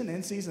season,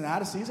 in season,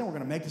 out of season. We're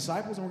going to make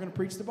disciples and we're going to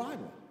preach the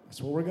Bible.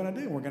 That's what we're going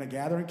to do. We're going to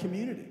gather in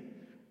community.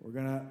 We're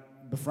going to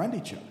befriend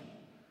each other.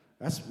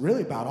 That's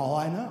really about all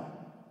I know.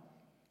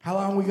 How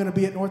long are we going to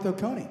be at North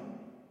Oconee?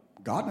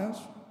 God knows.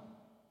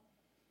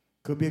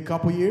 Could be a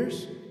couple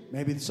years.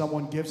 Maybe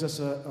someone gives us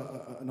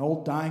an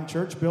old dying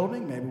church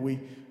building. Maybe we,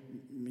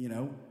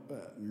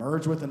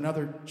 merge with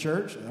another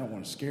church. I don't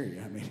want to scare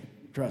you. I mean,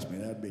 trust me,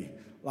 that would be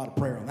a lot of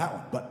prayer on that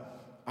one.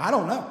 But I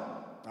don't know.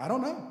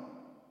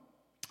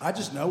 I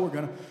just know we're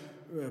going to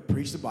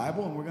preach the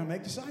Bible and we're going to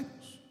make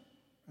disciples.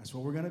 That's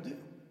what we're going to do.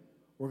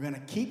 We're going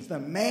to keep the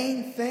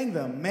main thing.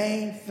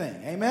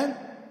 Amen?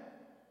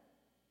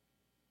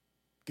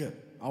 Good.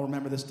 I'll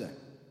remember this day.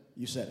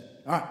 You said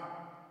it. All right.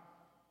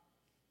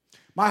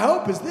 My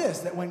hope is this,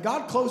 that when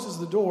God closes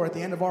the door at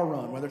the end of our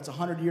run, whether it's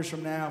 100 years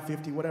from now,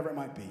 50, whatever it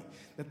might be,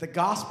 that the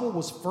gospel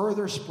was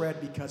further spread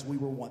because we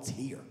were once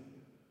here.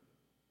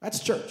 That's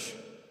church.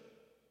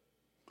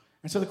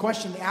 And so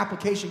the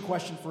application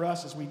question for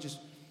us as we just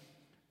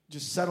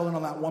settle in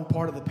on that one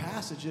part of the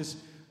passage is,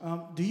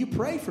 do you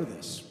pray for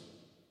this?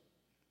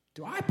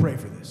 Do I pray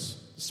for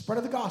this? The spread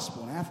of the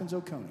gospel in Athens,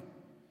 Oconee.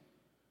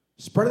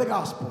 Spread of the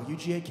gospel,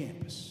 UGA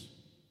campus.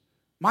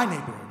 My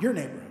neighborhood, your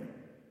neighborhood.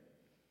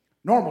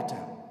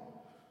 Normaltown,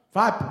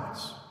 5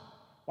 Points,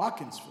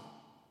 Watkinsville,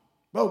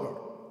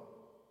 Bogart.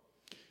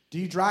 Do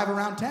you drive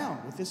around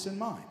town with this in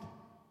mind?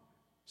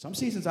 Some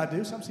seasons I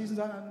do. Some seasons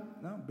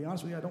no, to be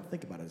honest with you, I don't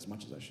think about it as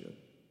much as I should.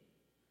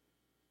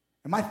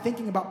 Am I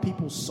thinking about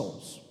people's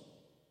souls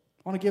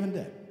on a given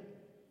day?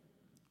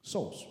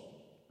 Souls.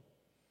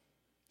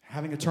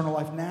 Having eternal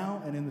life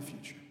now and in the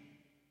future.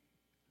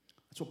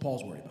 That's what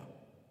Paul's worried about.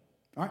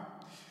 All right?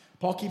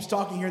 Paul keeps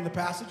talking here in the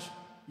passage.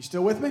 You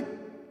still with me?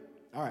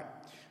 All right.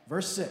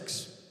 Verse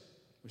 6.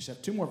 We just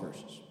have 2 more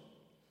verses.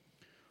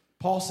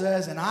 Paul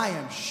says, and I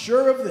am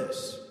sure of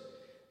this,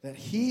 that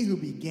he who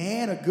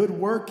began a good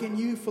work in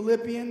you,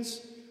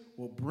 Philippians,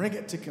 will bring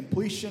it to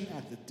completion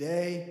at the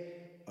day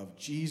of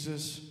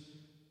Jesus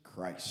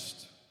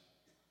Christ.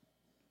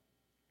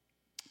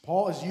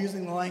 Paul is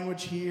using the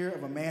language here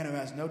of a man who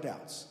has no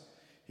doubts.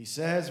 He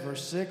says,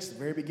 verse 6, the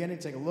very beginning,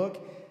 take a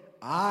look.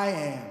 I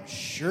am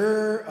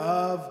sure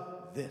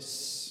of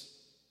this.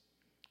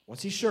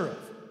 What's he sure of?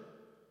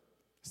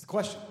 That's the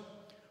question.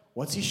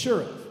 What's he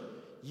sure of?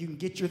 You can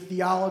get your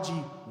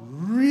theology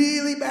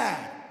really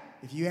bad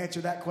if you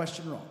answer that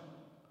question wrong.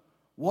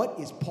 What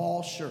is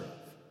Paul sure of?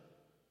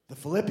 The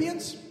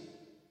Philippians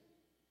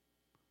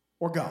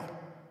or God?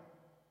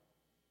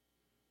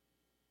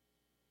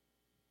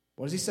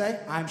 What does he say?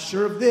 I'm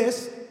sure of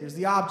this. Here's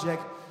the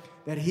object.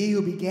 That he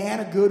who began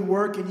a good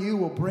work in you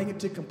will bring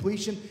it to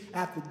completion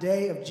at the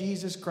day of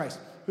Jesus Christ.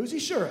 Who's he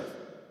sure of?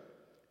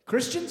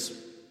 Christians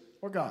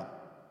or God?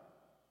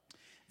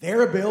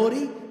 Their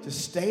ability to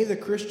stay the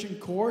Christian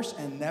course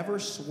and never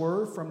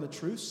swerve from the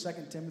truth,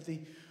 2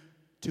 Timothy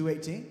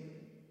 2:18.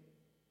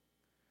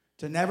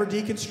 To never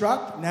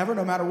deconstruct, never,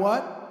 no matter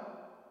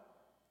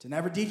what. To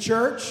never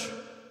de-church.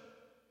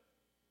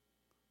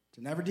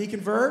 To never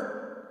deconvert.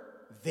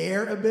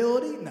 Their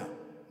ability? No,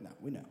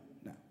 we know.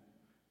 No.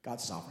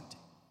 God's sovereignty.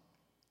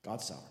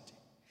 God's sovereignty.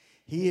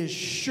 He is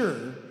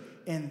sure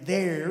in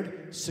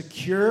their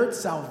secured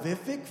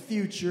salvific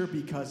future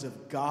because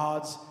of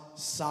God's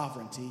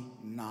sovereignty,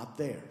 not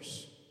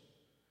theirs.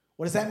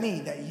 What does that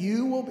mean? That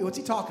you will be, what's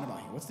he talking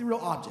about here? What's the real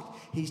object?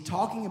 He's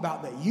talking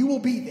about that you will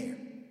be there.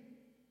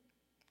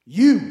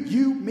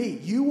 Me,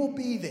 you will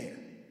be there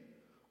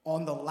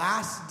on the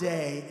last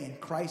day in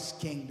Christ's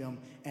kingdom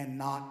and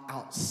not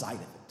outside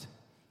of it.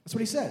 That's what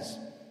he says.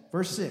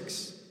 Verse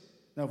 6.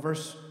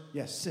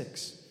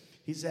 6.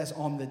 He says,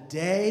 at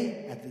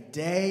the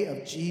day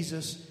of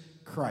Jesus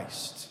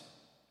Christ.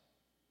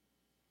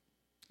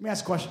 Let me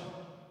ask a question.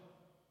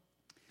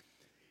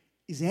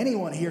 Is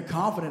anyone here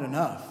confident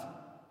enough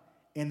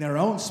in their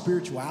own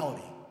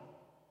spirituality?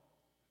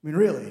 I mean,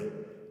 really,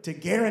 to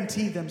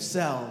guarantee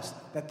themselves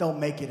that they'll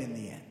make it in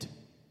the end?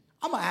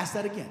 I'm going to ask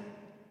that again.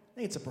 I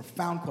think it's a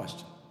profound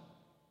question.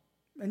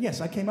 And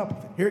yes, I came up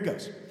with it. Here it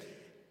goes.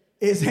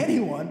 Is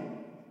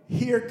anyone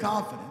here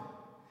confident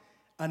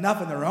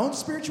enough in their own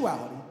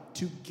spirituality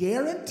to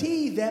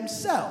guarantee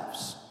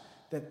themselves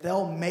that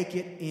they'll make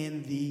it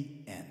in the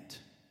end?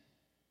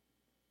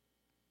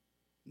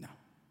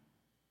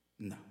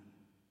 No.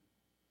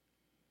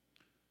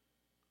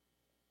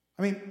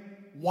 I mean,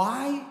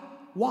 why?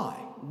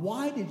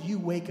 Why did you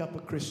wake up a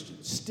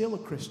Christian, still a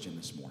Christian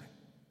this morning?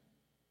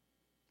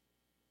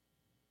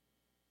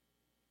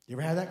 You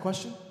ever had that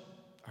question?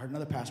 I heard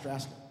another pastor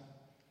ask it.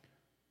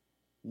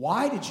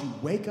 Why did you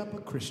wake up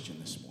a Christian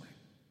this morning?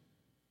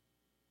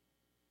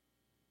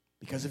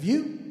 Because of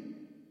you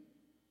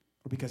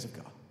or because of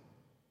God?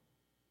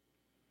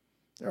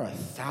 There are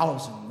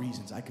 1,000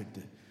 reasons I could,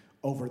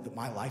 over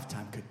my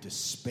lifetime, could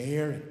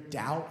despair and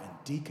doubt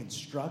and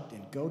deconstruct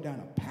and go down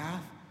a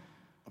path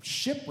of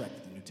shipwreck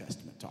that the New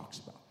Testament talks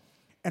about.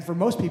 And for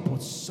most people,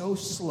 it's so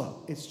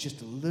slow. It's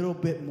just a little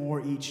bit more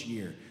each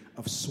year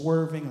of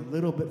swerving a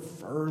little bit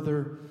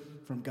further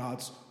from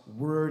God's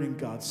word and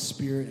God's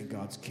spirit and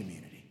God's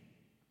community.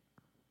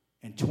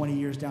 And 20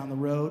 years down the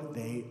road,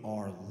 they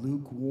are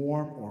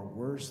lukewarm, or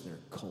worse, they're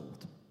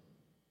cold.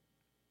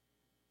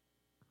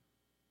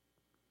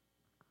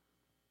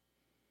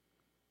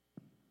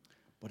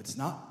 But it's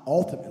not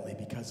ultimately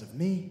because of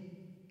me,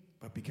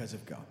 but because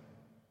of God.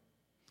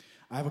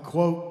 I have a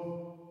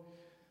quote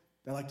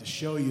that I'd like to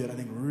show you that I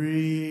think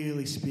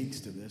really speaks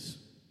to this.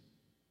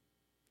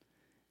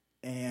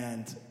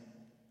 And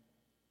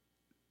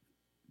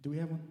do we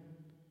have one?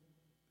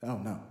 Oh,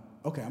 no.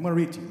 Okay, I'm going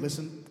to read it to you.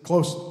 Listen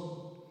closely,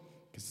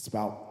 because it's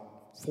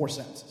about 4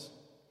 sentences.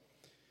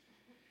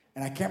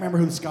 And I can't remember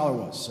who the scholar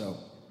was, so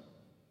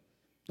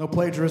no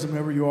plagiarism,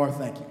 whoever you are,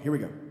 thank you. Here we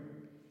go.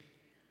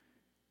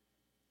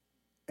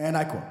 And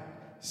I quote,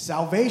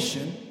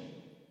 "Salvation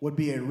would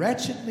be a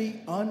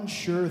wretchedly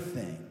unsure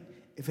thing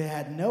if it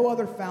had no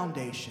other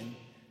foundation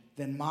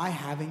than my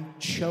having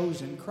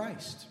chosen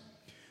Christ.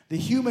 The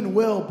human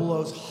will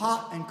blows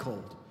hot and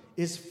cold,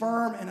 is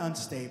firm and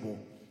unstable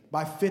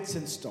by fits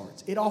and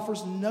starts. It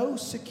offers no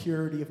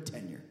security of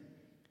tenure.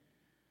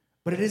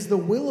 But it is the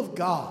will of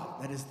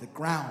God that is the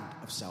ground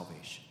of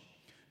salvation.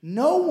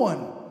 No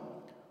one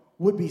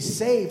would be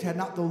saved had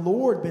not the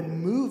Lord been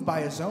moved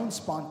by his own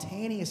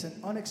spontaneous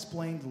and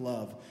unexplained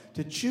love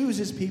to choose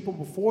his people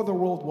before the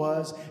world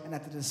was, and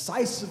at the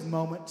decisive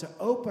moment to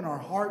open our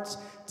hearts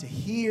to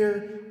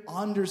hear,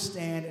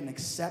 understand, and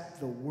accept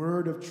the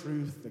word of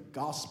truth, the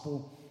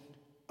gospel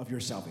of your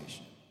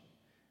salvation.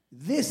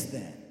 This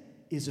then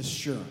is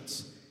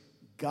assurance.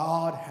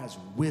 God has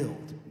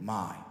willed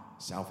my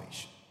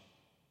salvation.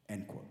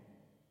 End quote.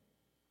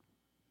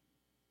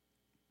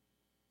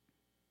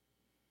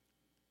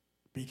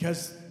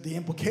 Because the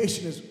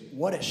implication is,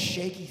 what a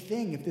shaky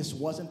thing if this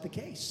wasn't the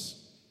case.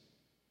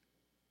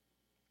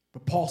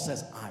 But Paul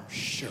says, I'm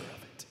sure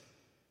of it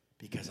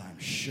because I'm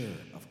sure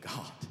of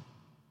God.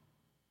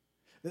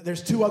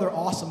 There's two other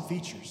awesome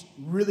features,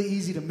 really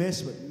easy to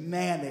miss, but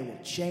man, they will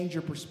change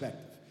your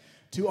perspective.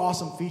 Two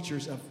awesome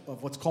features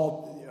of what's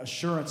called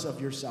assurance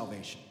of your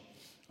salvation.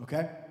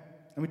 Okay?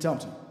 Let me tell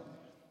them to you.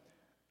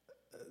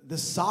 The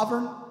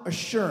sovereign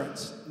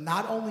assurance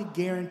not only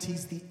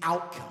guarantees the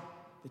outcome,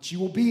 that you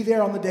will be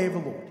there on the day of the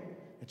Lord,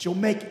 that you'll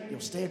make it, you'll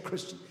stay a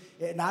Christian.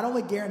 It not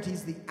only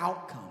guarantees the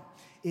outcome,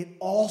 it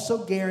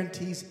also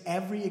guarantees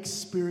every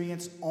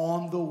experience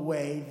on the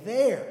way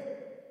there.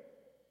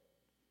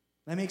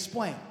 Let me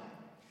explain.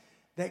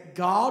 That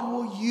God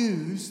will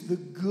use the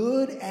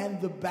good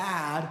and the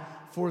bad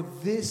for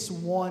this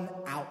one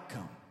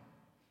outcome.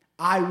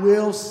 I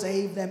will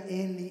save them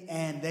in the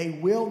end. They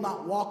will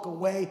not walk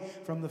away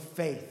from the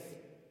faith.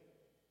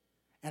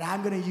 And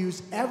I'm going to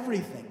use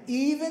everything,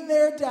 even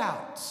their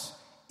doubts,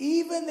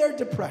 even their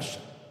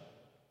depression,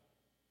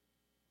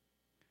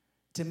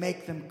 to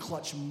make them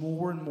clutch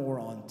more and more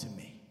onto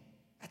me.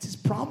 That's his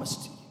promise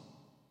to you.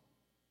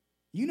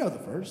 You know the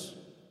verse,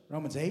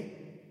 Romans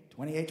 8,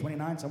 28,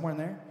 29, somewhere in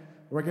there.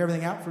 Work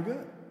everything out for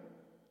good.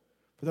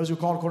 For those who are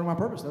called according to my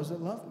purpose, those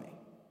that love me.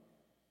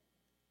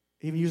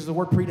 He even uses the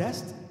word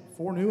predestined,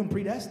 foreknew and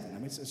predestined. I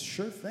mean, it's a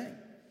sure thing.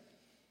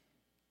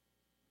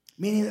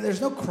 Meaning that there's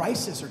no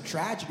crisis or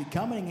tragedy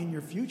coming in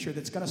your future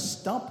that's going to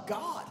stump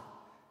God.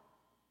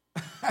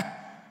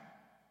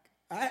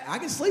 I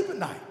can sleep at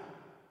night.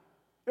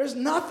 There's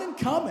nothing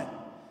coming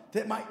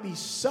that might be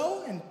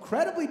so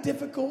incredibly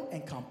difficult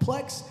and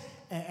complex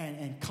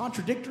and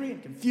contradictory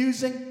and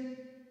confusing and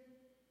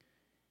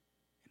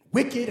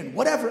wicked and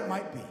whatever it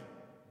might be,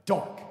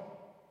 dark,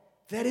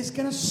 that is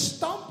going to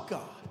stump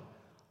God.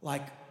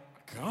 Like,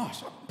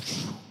 gosh,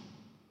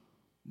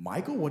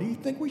 Michael, what do you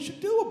think we should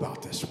do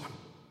about this one?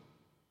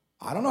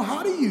 I don't know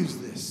how to use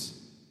this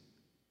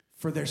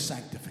for their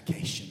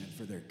sanctification and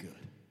for their good.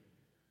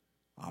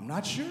 I'm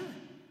not sure.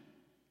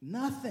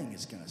 Nothing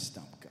is going to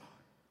stump God.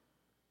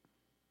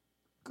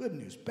 Good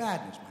news,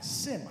 bad news, my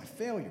sin, my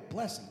failure,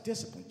 blessing,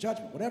 discipline,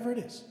 judgment, whatever it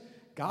is.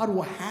 God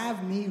will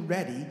have me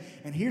ready.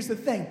 And here's the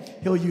thing.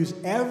 He'll use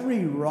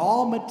every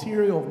raw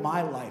material of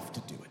my life to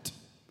do it.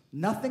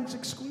 Nothing's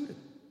excluded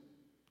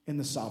in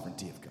the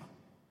sovereignty of God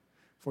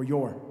for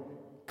your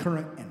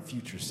current and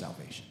future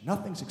salvation.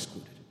 Nothing's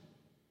excluded.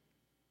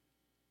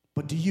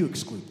 But do you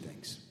exclude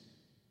things?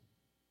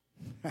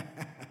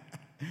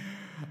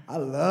 I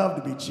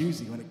love to be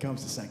choosy when it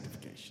comes to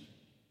sanctification.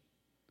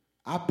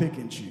 I pick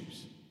and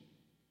choose.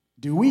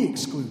 Do we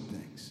exclude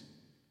things?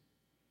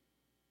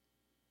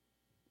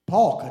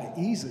 Paul could have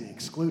easily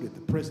excluded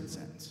the prison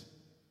sentence.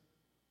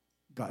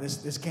 God,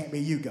 this can't be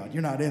you, God.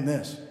 You're not in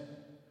this.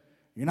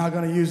 You're not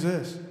going to use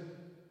this.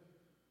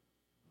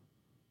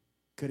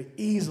 Could have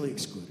easily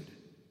excluded it.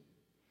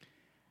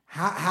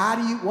 How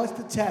do you, what's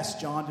the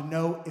test, John, to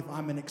know if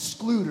I'm an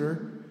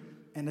excluder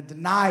and a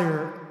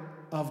denier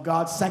of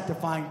God's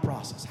sanctifying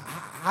process?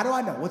 How do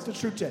I know? What's the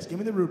true test? Give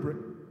me the rubric.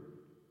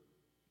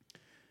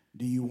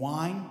 Do you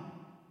whine,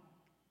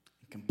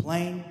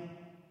 complain,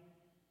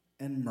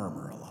 and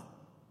murmur a lot?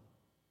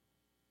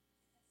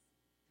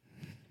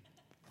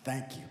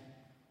 Thank you.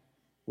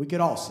 We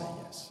could all say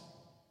yes.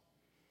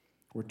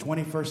 We're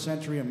 21st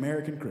century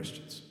American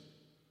Christians.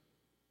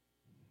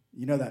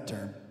 You know that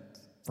term,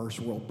 first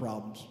world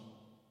problems.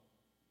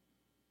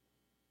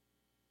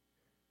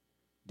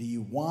 Do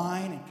you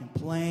whine and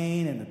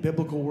complain, and the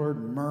biblical word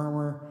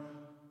murmur,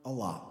 a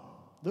lot?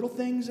 Little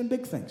things and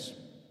big things.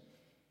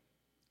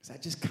 Is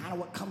that just kind of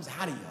what comes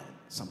out of you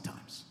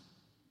sometimes?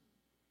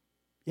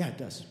 Yeah, it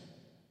does.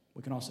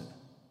 We can all say that.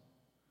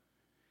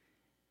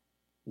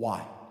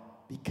 Why?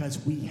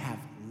 Because we have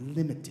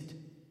limited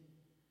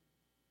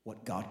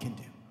what God can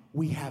do.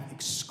 We have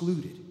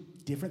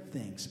excluded different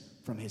things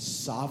from his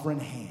sovereign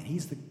hand.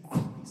 He's the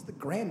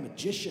grand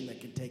magician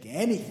that can take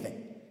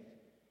anything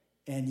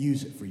and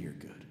use it for your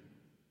good.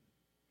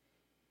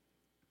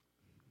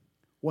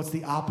 What's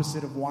the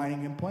opposite of whining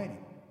and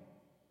complaining?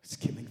 It's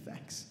giving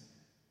thanks.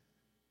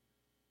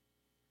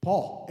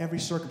 Paul, every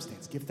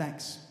circumstance, give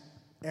thanks.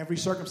 Every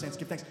circumstance,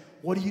 give thanks.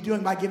 What are you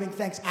doing by giving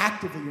thanks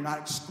actively? You're not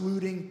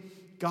excluding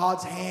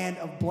God's hand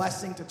of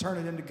blessing to turn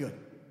it into good.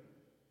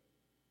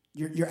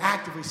 You're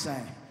actively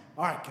saying,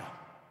 all right, God,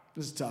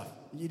 this is tough.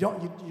 You're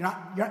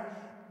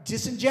not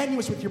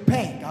disingenuous with your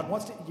pain. God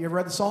wants to. You ever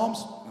read the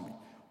Psalms? I mean,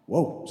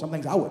 whoa, some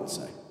things I wouldn't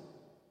say.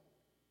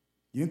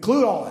 You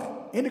include all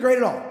that, integrate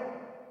it all.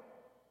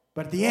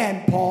 But at the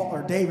end, Paul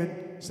or David,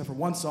 except for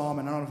one psalm,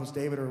 and I don't know if it was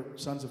David or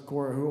sons of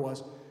Korah, who it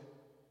was,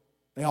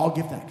 they all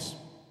give thanks.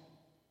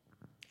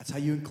 That's how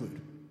you include.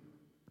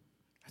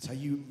 That's how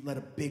you let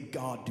a big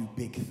God do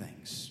big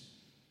things.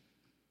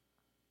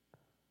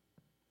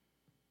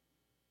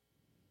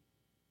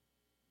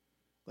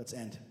 Let's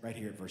end right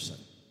here at verse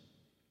 7.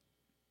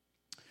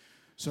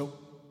 So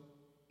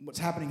what's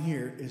happening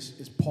here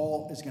is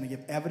Paul is going to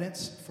give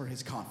evidence for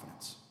his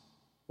confidence.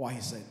 Why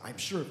he said, I'm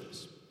sure of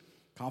this.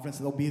 Confidence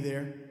that they'll be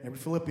there. Every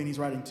Philippian he's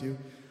writing to.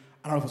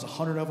 I don't know if it was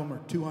 100 of them or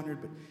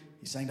 200, but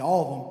he's saying to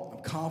all of them,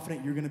 I'm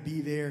confident you're going to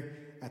be there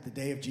at the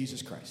day of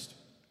Jesus Christ.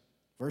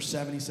 Verse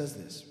 7, he says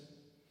this.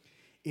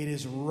 It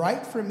is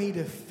right for me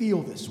to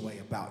feel this way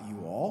about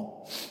you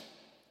all,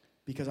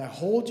 because I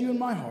hold you in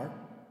my heart,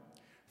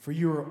 for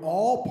you are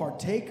all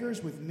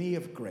partakers with me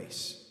of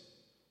grace,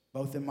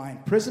 both in my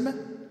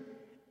imprisonment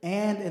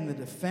and in the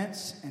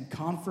defense and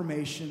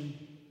confirmation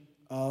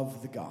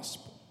of the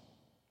gospel.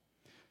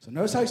 So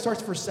notice how he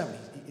starts verse 7.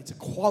 It's a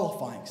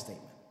qualifying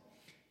statement.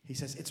 He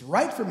says, it's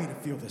right for me to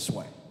feel this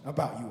way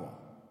about you all.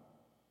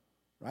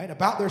 Right?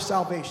 About their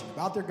salvation,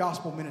 about their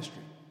gospel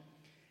ministry.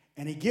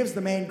 And he gives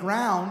the main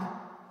ground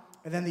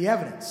and then the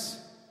evidence.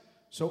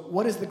 So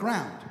what is the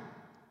ground?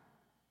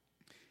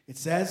 It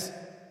says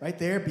right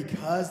there,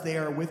 because they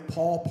are with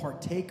Paul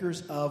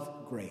partakers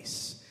of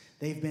grace.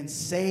 They've been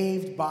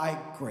saved by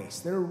grace.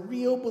 They're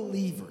real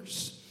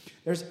believers.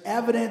 There's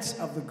evidence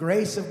of the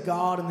grace of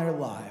God in their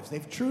lives.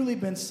 They've truly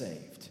been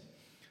saved.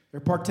 They're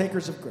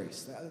partakers of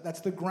grace. That's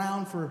the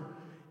ground for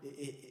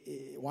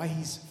why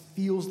he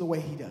feels the way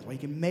he does, why he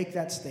can make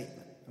that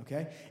statement,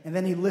 okay? And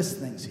then he lists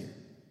things here.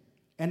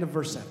 End of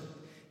verse 7.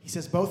 He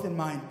says, both in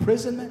my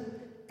imprisonment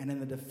and in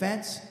the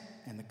defense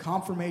and the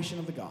confirmation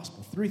of the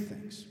gospel. 3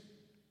 things.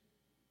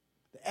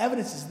 The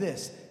evidence is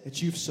this,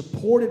 that you've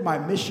supported my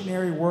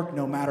missionary work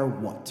no matter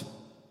what.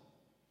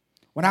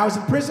 When I was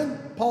in prison,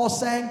 Paul's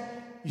saying,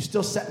 you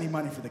still sent me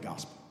money for the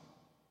gospel.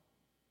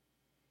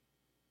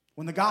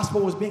 When the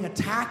gospel was being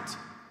attacked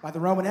by the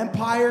Roman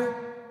Empire,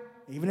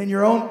 even in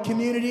your own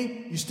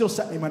community, you still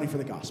sent me money for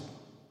the gospel.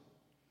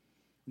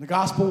 When the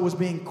gospel was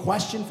being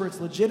questioned for its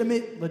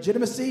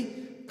legitimacy,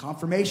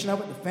 confirmation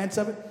of it, defense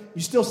of it,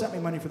 you still sent me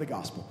money for the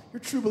gospel.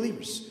 You're true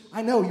believers.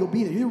 I know you'll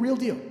be there. You're the real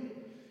deal.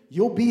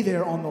 You'll be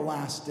there on the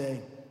last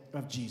day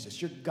of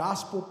Jesus. You're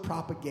gospel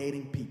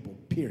propagating people,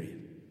 period.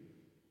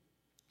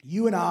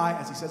 You and I,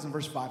 as he says in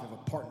verse 5, have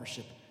a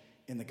partnership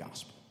in the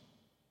gospel.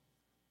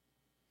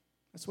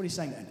 That's what he's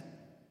saying to end it.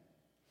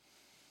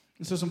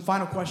 And so some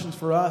final questions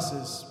for us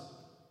is,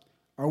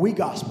 are we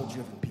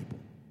gospel-driven people?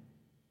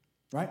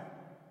 Right?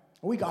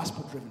 Are we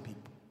gospel-driven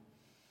people?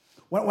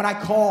 When I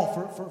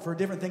call for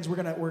different things we're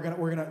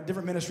gonna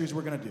different ministries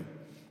we're gonna do,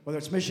 whether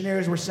it's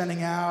missionaries we're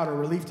sending out, or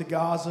relief to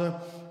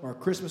Gaza, or a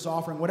Christmas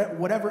offering,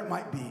 whatever it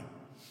might be,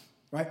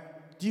 right?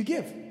 Do you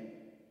give?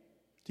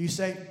 Do you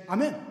say,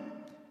 I'm in?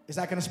 Is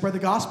that going to spread the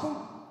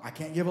gospel? I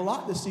can't give a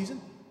lot this season,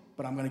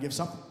 but I'm going to give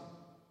something.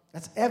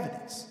 That's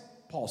evidence,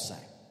 Paul's saying,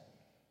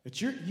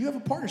 that you have a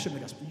partnership in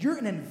the gospel. You're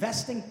an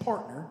investing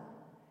partner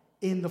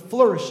in the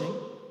flourishing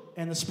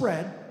and the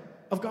spread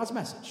of God's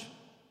message.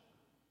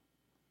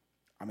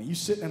 I mean, you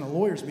sit in a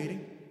lawyer's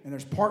meeting, and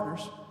there's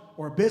partners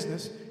or a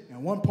business,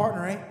 and one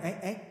partner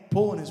ain't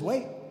pulling his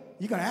weight.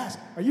 You're going to ask,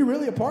 are you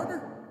really a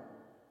partner?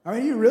 I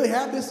mean, you really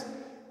have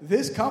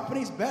this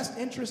company's best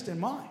interest in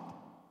mind?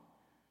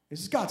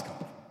 This is God's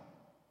company.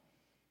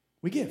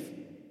 We give.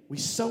 We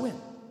sow in.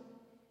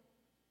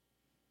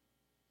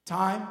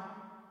 Time,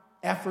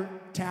 effort,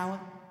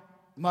 talent,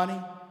 money,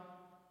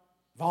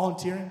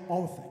 volunteering,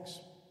 all the things.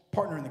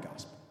 Partner in the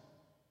gospel.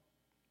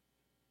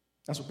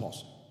 That's what Paul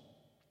said.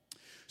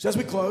 So as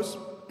we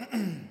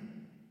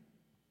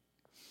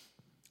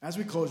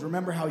close,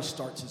 remember how he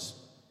starts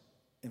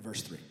in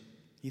verse 3.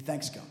 He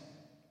thanks God.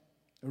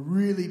 A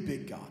really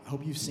big God. I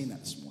hope you've seen that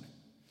this morning.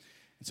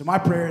 And so my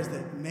prayer is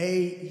that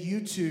may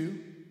you too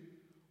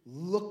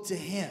look to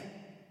him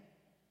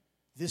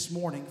this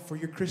morning for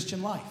your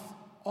Christian life.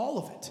 All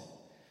of it.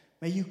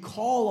 May you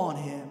call on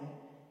him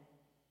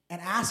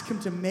and ask him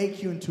to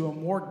make you into a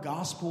more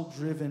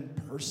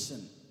gospel-driven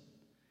person.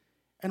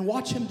 And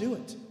watch him do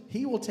it.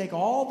 He will take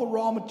all the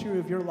raw material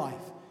of your life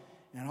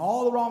and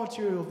all the raw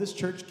material of this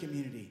church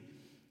community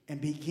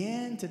and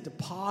begin to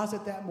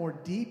deposit that more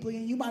deeply.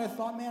 And you might have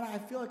thought, man, I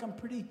feel like I'm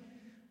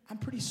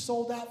pretty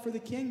sold out for the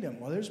kingdom.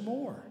 Well, there's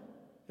more.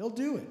 He'll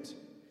do it.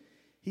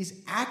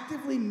 He's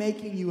actively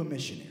making you a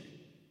missionary.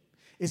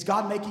 Is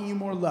God making you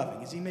more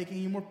loving? Is he making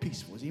you more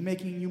peaceful? Is he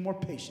making you more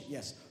patient?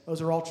 Yes,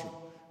 those are all true.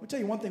 I'll tell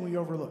you one thing we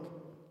overlook.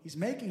 He's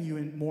making you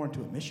more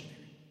into a missionary.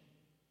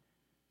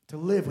 To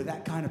live with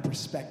that kind of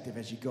perspective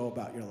as you go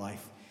about your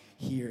life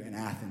here in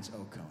Athens,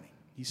 Oconee.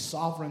 He's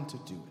sovereign to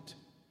do it.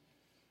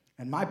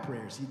 And my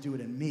prayer is he'd do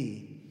it in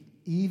me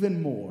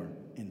even more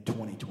in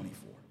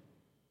 2024.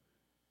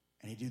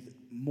 And he'd do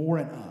more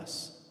in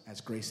us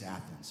as Grace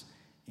Athens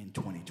in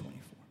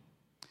 2024.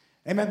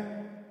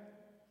 Amen.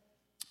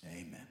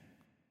 Amen.